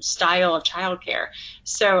style of childcare.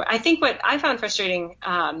 So I think what I found frustrating,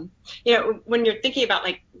 when you're thinking about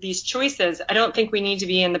like these choices, I don't think we need to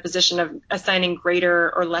be in the position of assigning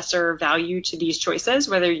greater or lesser value to these choices,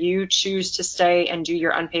 whether you choose to stay and do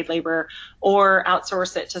your unpaid labor or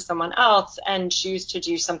outsource it to someone else and choose to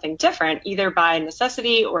do something different, either by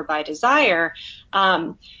necessity or by desire.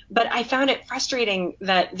 But I found it frustrating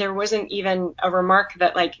that there wasn't even a remark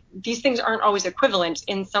that like these things aren't always equivalent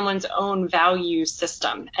in someone's own value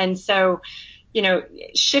system. And so,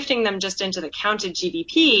 shifting them just into the counted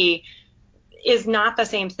GDP, is not the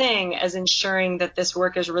same thing as ensuring that this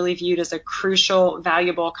work is really viewed as a crucial,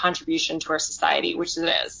 valuable contribution to our society, which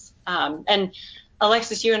it is. And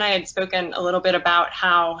Alexis, you and I had spoken a little bit about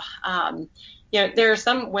how, there are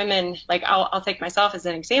some women, like I'll take myself as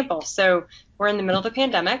an example. So we're in the middle of a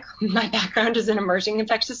pandemic. My background is in emerging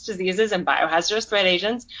infectious diseases and biohazardous threat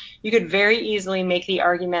agents. You could very easily make the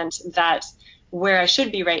argument that where I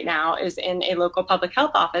should be right now is in a local public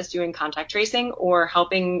health office doing contact tracing or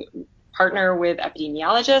helping partner with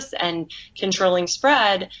epidemiologists and controlling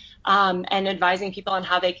spread, and advising people on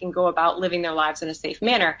how they can go about living their lives in a safe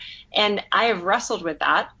manner. And I have wrestled with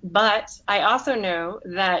that, but I also know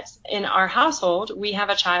that in our household, we have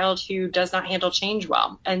a child who does not handle change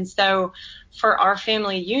well. And so for our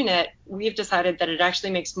family unit, we've decided that it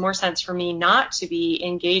actually makes more sense for me not to be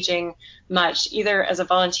engaging much, either as a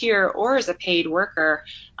volunteer or as a paid worker,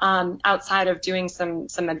 outside of doing some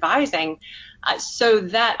advising, so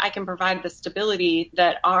that I can provide the stability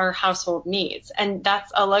that our household needs. And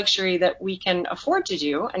that's a luxury that we can afford to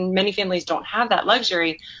do. And many families don't have that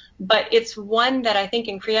luxury, but it's one that I think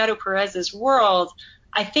in Criado Perez's world,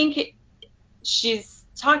 I think she's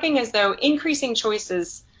talking as though increasing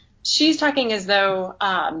choices, she's talking as though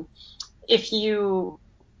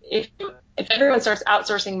if everyone starts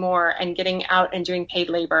outsourcing more and getting out and doing paid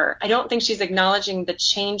labor, I don't think she's acknowledging the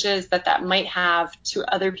changes that might have to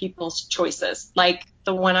other people's choices, like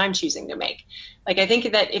the one I'm choosing to make. Like, I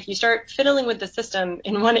think that if you start fiddling with the system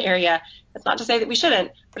in one area, that's not to say that we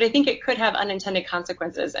shouldn't, but I think it could have unintended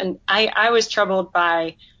consequences. And I was troubled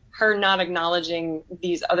by her not acknowledging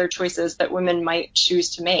these other choices that women might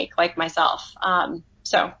choose to make, like myself.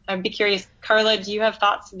 So I'd be curious, Carla, do you have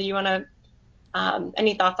thoughts? Do you want to,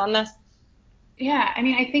 any thoughts on this? Yeah, I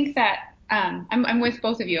mean, I think that I'm with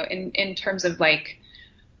both of you in terms of like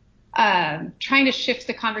trying to shift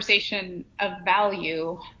the conversation of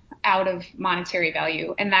value out of monetary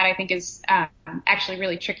value. And that I think is actually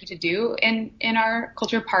really tricky to do in our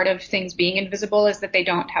culture. Part of things being invisible is that they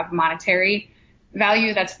don't have monetary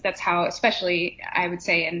value. That's how, especially I would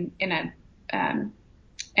say in a, and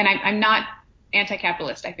I'm not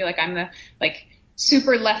anti-capitalist. I feel like I'm the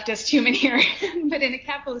super leftist human here, but in a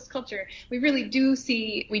capitalist culture, we really do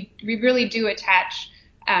attach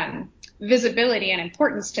visibility and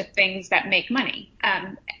importance to things that make money.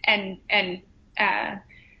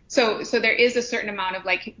 So there is a certain amount of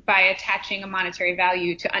by attaching a monetary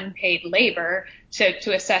value to unpaid labor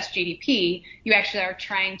to assess GDP, you actually are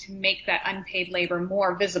trying to make that unpaid labor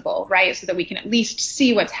more visible, right? So that we can at least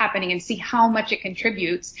see what's happening and see how much it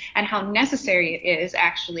contributes and how necessary it is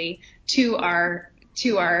actually to our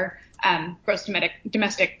gross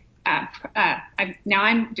domestic. Now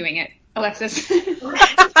I'm doing it, Alexis.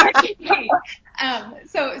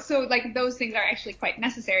 So those things are actually quite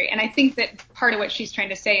necessary. And I think that part of what she's trying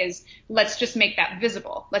to say is, let's just make that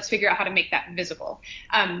visible. Let's figure out how to make that visible.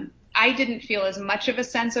 I didn't feel as much of a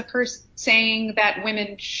sense of her saying that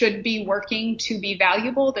women should be working to be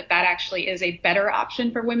valuable, that actually is a better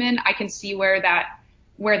option for women. I can see where that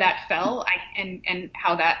fell and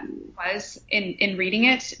how that was in reading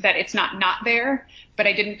it, that it's not there, but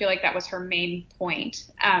I didn't feel like that was her main point.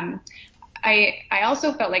 I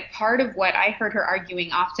also felt like part of what I heard her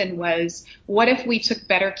arguing often was, what if we took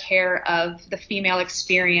better care of the female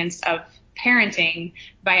experience of parenting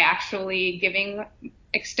by actually giving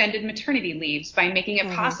extended maternity leaves, by making it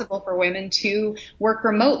possible for women to work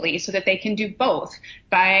remotely so that they can do both,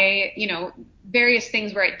 by, various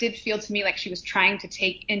things where it did feel to me like she was trying to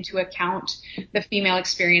take into account the female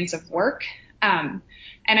experience of work. And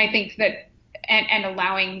I think that, and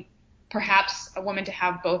allowing perhaps a woman to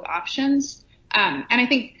have both options. And I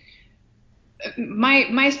think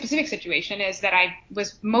my specific situation is that I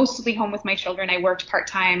was mostly home with my children. I worked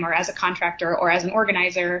part-time or as a contractor or as an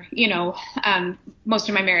organizer, most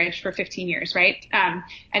of my marriage for 15 years, right?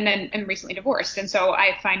 And then I'm recently divorced. And so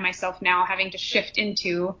I find myself now having to shift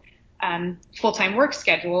into full-time work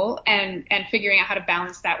schedule and figuring out how to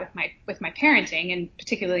balance that with my parenting, and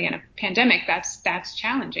particularly in a pandemic, that's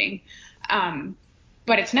challenging.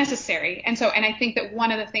 But it's necessary. And I think that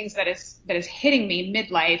one of the things that is hitting me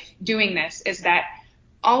midlife doing this is that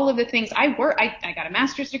all of the things I got a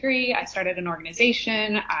master's degree. I started an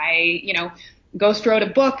organization. I, ghost wrote a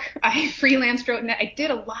book. I freelance wrote. I did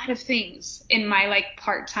a lot of things in my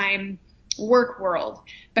part-time work world,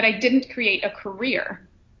 but I didn't create a career.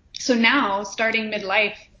 So now starting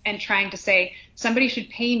midlife and trying to say somebody should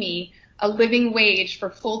pay me a living wage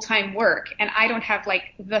for full-time work, and I don't have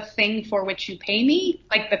the thing for which you pay me,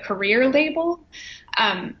 the career label.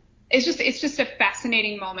 It's just a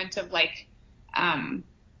fascinating moment of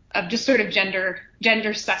just sort of gender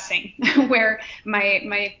sussing, where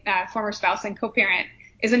my former spouse and co-parent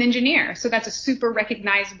is an engineer. So that's a super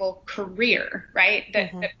recognizable career, right?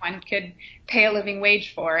 That one could pay a living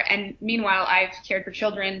wage for. And meanwhile, I've cared for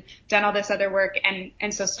children, done all this other work.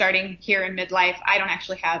 And so starting here in midlife, I don't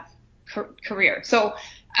actually have career. So,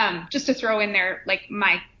 just to throw in there, like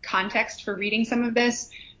my context for reading some of this,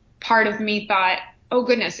 part of me thought, oh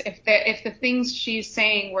goodness, if the things she's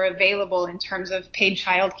saying were available in terms of paid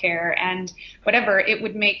childcare and whatever, it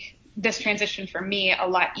would make this transition for me a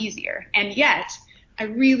lot easier. And yet, I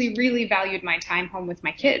really, really valued my time home with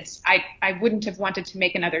my kids. I wouldn't have wanted to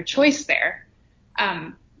make another choice there.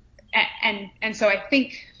 And so I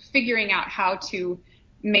think figuring out how to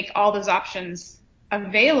make all those options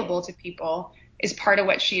available to people is part of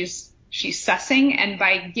what she's sussing. And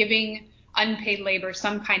by giving unpaid labor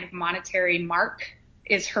some kind of monetary mark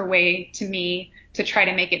is her way to me to try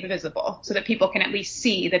to make it visible so that people can at least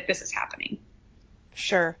see that this is happening.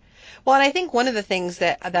 Sure. Well, and I think one of the things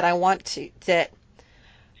that I want to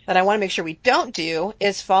make sure we don't do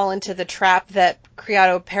is fall into the trap that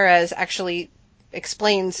Criado Perez actually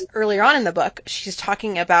explains earlier on in the book. She's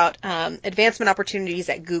talking about advancement opportunities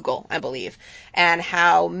at Google, I believe, and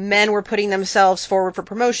how men were putting themselves forward for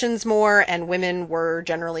promotions more and women were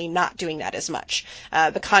generally not doing that as much.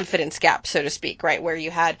 The confidence gap, so to speak, right, where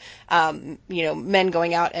you had men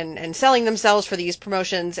going out and selling themselves for these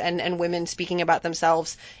promotions and women speaking about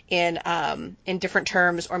themselves in different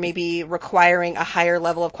terms, or maybe requiring a higher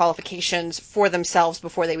level of qualifications for themselves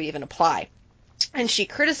before they would even apply. And she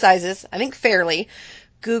criticizes, I think fairly,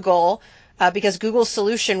 Google, because Google's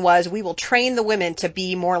solution was, we will train the women to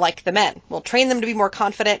be more like the men. We'll train them to be more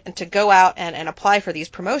confident and to go out and apply for these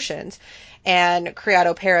promotions. And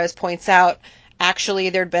Criado Perez points out, actually,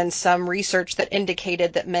 there'd been some research that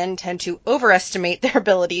indicated that men tend to overestimate their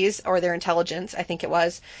abilities or their intelligence, I think it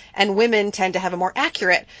was, and women tend to have a more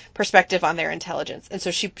accurate perspective on their intelligence. And so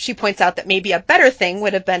she points out that maybe a better thing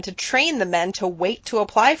would have been to train the men to wait to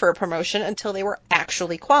apply for a promotion until they were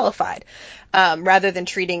actually qualified, rather than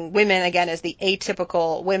treating women, again, as the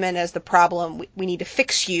atypical women as the problem. We need to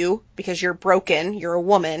fix you because you're broken, you're a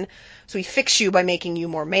woman, so we fix you by making you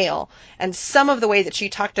more male. And some of the way that she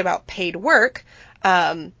talked about paid work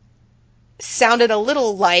sounded a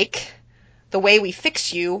little like the way we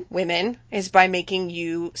fix you, women, is by making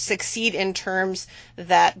you succeed in terms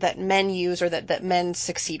that men use or that men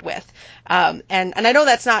succeed with. And I know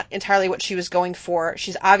that's not entirely what she was going for.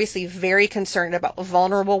 She's obviously very concerned about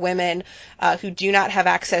vulnerable women who do not have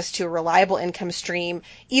access to a reliable income stream,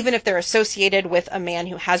 even if they're associated with a man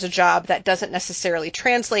who has a job. That doesn't necessarily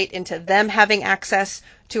translate into them having access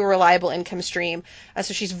to a reliable income stream.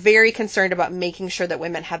 So she's very concerned about making sure that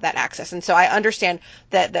women have that access. And so I understand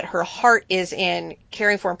that her heart is in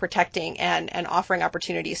caring for and protecting and offering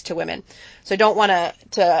opportunities to women. So I don't want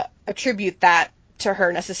to attribute that to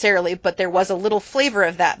her necessarily, but there was a little flavor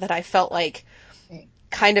of that I felt like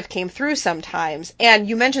kind of came through sometimes. And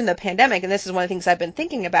you mentioned the pandemic, and this is one of the things I've been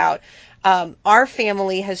thinking about. Our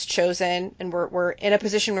family has chosen, and we're in a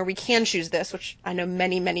position where we can choose this, which I know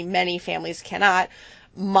many, many, many families cannot.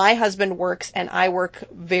 My husband works and I work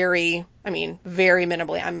very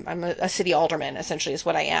minimally. I'm a city alderman, essentially, is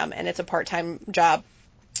what I am. And it's a part-time job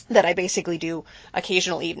that I basically do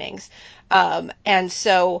occasional evenings. And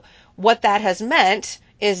so what that has meant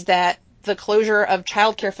is that the closure of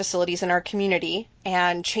childcare facilities in our community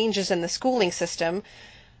and changes in the schooling system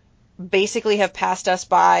basically have passed us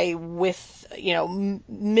by with,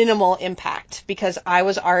 minimal impact, because I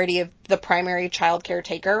was already the primary child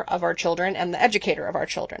caretaker of our children and the educator of our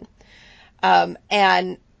children.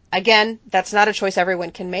 And again, that's not a choice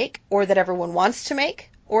everyone can make, or that everyone wants to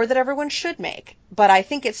make, or that everyone should make. But I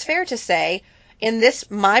think it's fair to say, in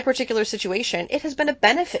my particular situation, it has been a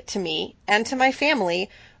benefit to me and to my family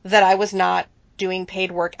that I was not doing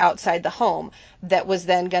paid work outside the home that was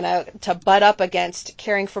then going to butt up against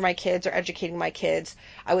caring for my kids or educating my kids.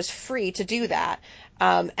 I was free to do that.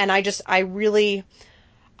 And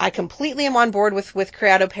I completely am on board with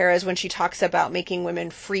Criado Perez when she talks about making women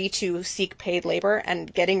free to seek paid labor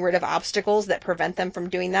and getting rid of obstacles that prevent them from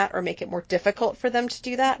doing that or make it more difficult for them to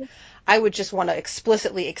do that. I would just want to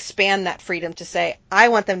explicitly expand that freedom to say, I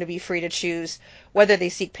want them to be free to choose whether they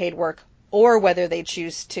seek paid work or whether they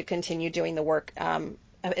choose to continue doing the work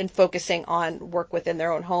and focusing on work within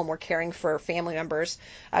their own home or caring for family members,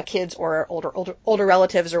 kids or older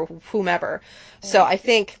relatives or whomever. So I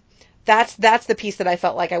think that's the piece that I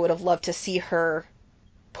felt like I would have loved to see her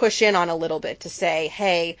push in on a little bit, to say,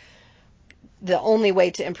 hey, the only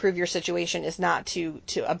way to improve your situation is not to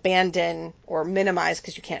abandon or minimize,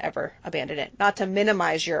 because you can't ever abandon it, not to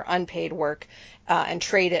minimize your unpaid work and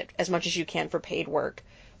trade it as much as you can for paid work,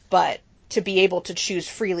 but to be able to choose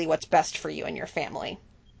freely what's best for you and your family.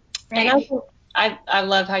 Right. And I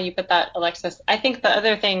love how you put that, Alexis. I think the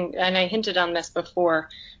other thing, and I hinted on this before,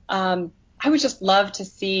 I would just love to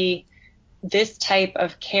see this type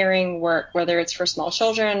of caring work, whether it's for small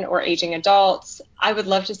children or aging adults. I would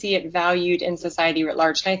love to see it valued in society at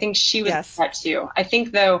large. And I think she would Yes. do that too. I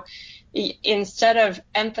think, though, instead of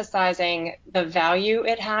emphasizing the value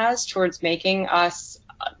it has towards making us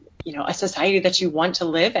a society that you want to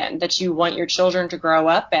live in, that you want your children to grow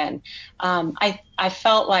up in. I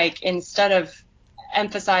felt like instead of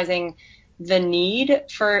emphasizing the need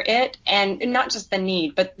for it, and not just the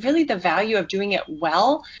need, but really the value of doing it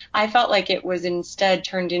well, I felt like it was instead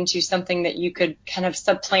turned into something that you could kind of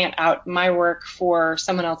supplant out my work for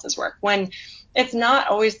someone else's work, when it's not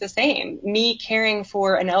always the same. Me caring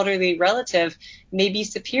for an elderly relative may be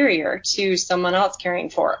superior to someone else caring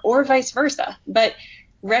for, or vice versa. But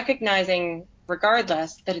recognizing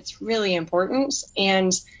regardless that it's really important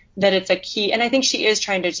and that it's a key. And I think she is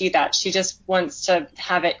trying to do that. She just wants to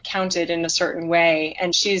have it counted in a certain way.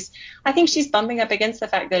 And I think she's bumping up against the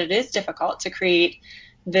fact that it is difficult to create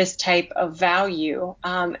this type of value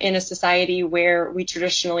in a society where we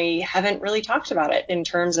traditionally haven't really talked about it in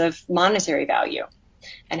terms of monetary value.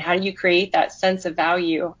 And how do you create that sense of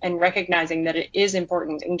value and recognizing that it is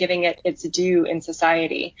important and giving it its due in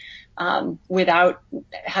society without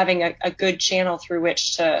having a good channel through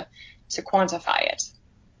which to quantify it?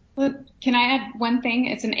 Well, can I add one thing?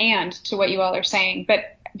 It's an and to what you all are saying,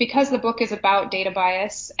 but because the book is about data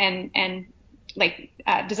bias and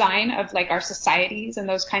design of like our societies and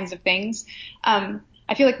those kinds of things,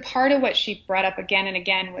 I feel like part of what she brought up again and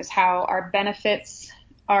again was how our benefits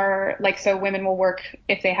are like, so women will work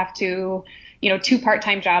if they have to, 2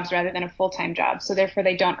 part-time jobs rather than a full-time job. So therefore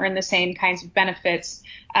they don't earn the same kinds of benefits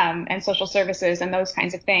and social services and those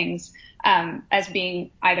kinds of things as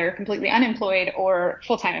being either completely unemployed or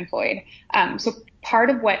full-time employed. So part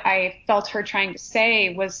of what I felt her trying to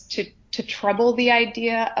say was to trouble the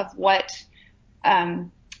idea of what,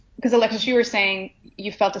 because Alexis, you were saying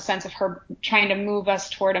you felt a sense of her trying to move us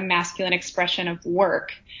toward a masculine expression of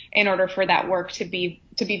work in order for that work to be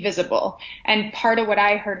visible. And part of what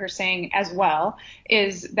I heard her saying as well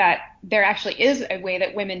is that there actually is a way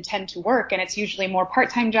that women tend to work, and it's usually more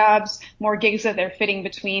part-time jobs, more gigs that they're fitting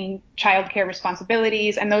between childcare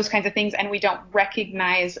responsibilities and those kinds of things. And we don't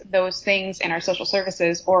recognize those things in our social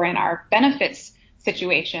services or in our benefits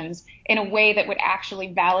situations in a way that would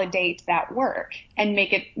actually validate that work and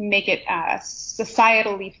make it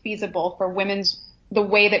societally feasible for the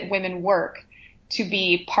way that women work to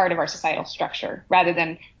be part of our societal structure rather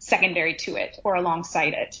than secondary to it or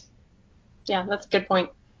alongside it. Yeah, that's a good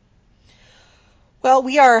point. Well,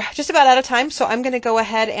 we are just about out of time, so I'm going to go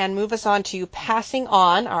ahead and move us on to passing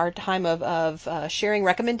on our time of sharing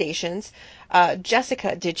recommendations.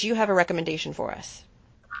 Jessica, did you have a recommendation for us?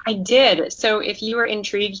 I did. So if you are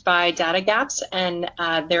intrigued by data gaps, and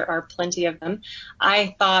there are plenty of them,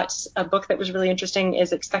 I thought a book that was really interesting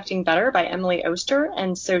is Expecting Better by Emily Oster.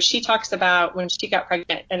 And so she talks about when she got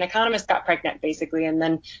pregnant, an economist got pregnant basically, and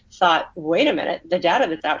then thought, wait a minute, the data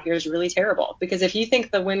that's out here is really terrible. Because if you think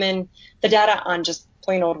the data on just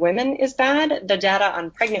plain old women is bad, the data on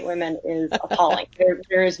pregnant women is appalling.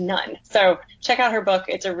 There is none. So check out her book.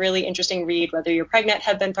 It's a really interesting read, whether you're pregnant,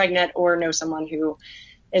 have been pregnant, or know someone who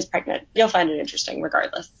is pregnant. You'll find it interesting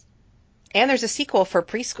regardless. And there's a sequel for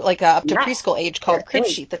preschool, like up to preschool age, called Crib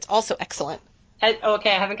Sheet, that's also excellent. Okay,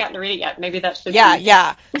 I haven't gotten to read it yet. Maybe that should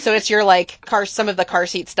Yeah. So it's your some of the car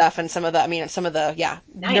seat stuff and some of the nice.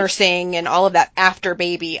 nursing and all of that after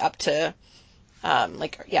baby up to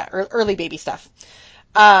early baby stuff.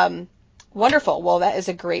 Wonderful. Well, that is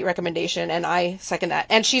a great recommendation, and I second that.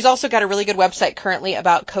 And she's also got a really good website currently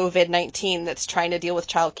about COVID-19 that's trying to deal with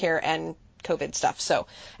childcare and COVID stuff. So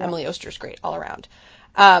yeah. Emily Oster's great all around.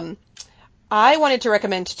 I wanted to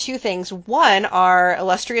recommend 2 things. One, our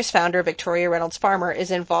illustrious founder, Victoria Reynolds Farmer, is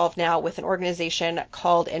involved now with an organization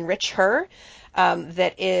called Enrich Her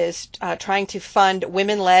that is trying to fund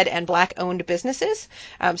women-led and Black-owned businesses.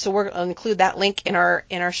 So we'll include that link in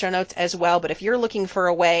our show notes as well. But if you're looking for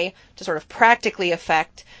a way to sort of practically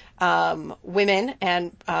affect women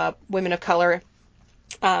and women of color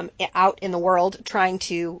out in the world, trying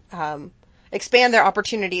to expand their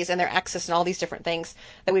opportunities and their access and all these different things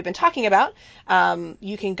that we've been talking about,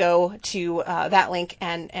 you can go to that link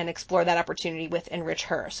and explore that opportunity with Enrich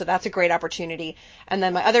Her. So that's a great opportunity. And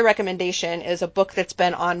then my other recommendation is a book that's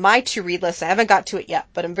been on my to-read list. I haven't got to it yet,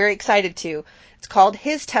 but I'm very excited to. It's called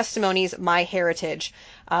His Testimonies, My Heritage,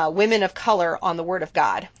 Women of Color on the Word of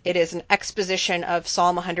God. It is an exposition of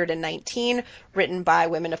Psalm 119 written by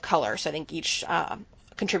women of color. So I think each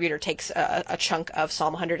contributor takes a chunk of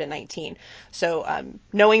Psalm 119. So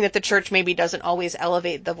knowing that the church maybe doesn't always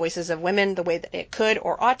elevate the voices of women the way that it could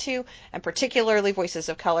or ought to, and particularly voices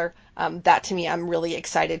of color, that to me, I'm really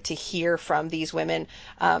excited to hear from these women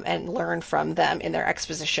and learn from them in their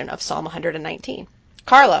exposition of Psalm 119.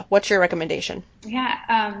 Carla, what's your recommendation?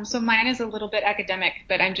 Yeah, so mine is a little bit academic,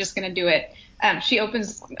 but I'm just going to do it.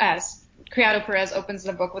 Criado Perez opens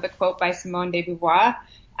the book with a quote by Simone de Beauvoir,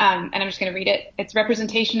 and I'm just going to read it. Its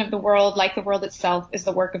representation of the world, like the world itself, is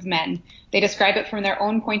the work of men. They describe it from their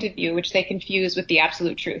own point of view, which they confuse with the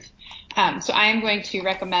absolute truth. So I am going to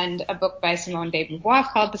recommend a book by Simone de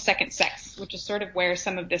Beauvoir called The Second Sex, which is sort of where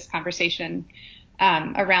some of this conversation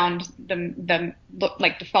around the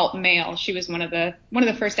like default male. She was one of the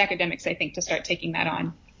first academics, I think, to start taking that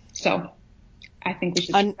on. So I think we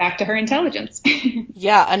should get back to her intelligence.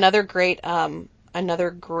 Yeah, another great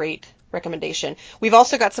recommendation. We've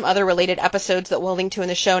also got some other related episodes that we'll link to in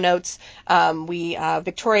the show notes.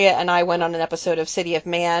 Victoria and I went on an episode of City of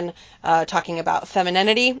Man talking about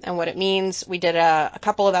femininity and what it means. We did a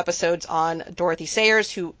couple of episodes on Dorothy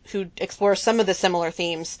Sayers, who explores some of the similar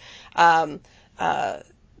themes to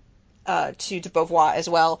de Beauvoir as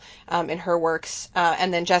well in her works.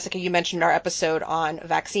 And then, Jessica, you mentioned our episode on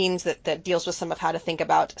vaccines that deals with some of how to think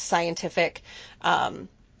about scientific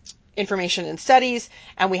information and studies.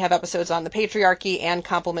 And we have episodes on the patriarchy and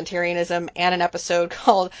complementarianism, and an episode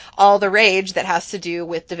called All the Rage that has to do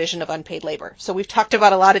with division of unpaid labor. So we've talked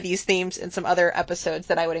about a lot of these themes in some other episodes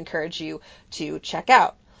that I would encourage you to check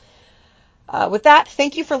out. With that,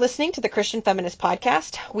 thank you for listening to the Christian Feminist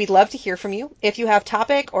Podcast. We'd love to hear from you. If you have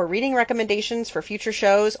topic or reading recommendations for future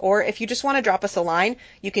shows, or if you just want to drop us a line,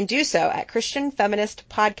 you can do so at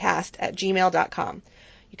christianfeministpodcast@gmail.com.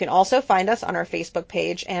 You can also find us on our Facebook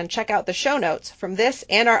page and check out the show notes from this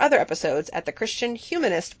and our other episodes at the Christian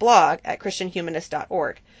Humanist blog at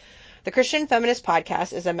christianhumanist.org. The Christian Feminist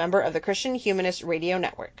Podcast is a member of the Christian Humanist Radio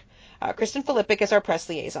Network. Kristen Filippic is our press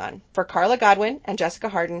liaison. For Carla Godwin and Jessica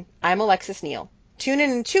Hardin, I'm Alexis Neal. Tune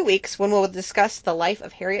in 2 weeks when we'll discuss the life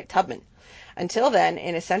of Harriet Tubman. Until then,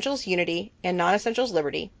 in essentials unity, in non-essentials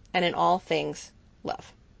liberty, and in all things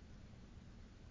love.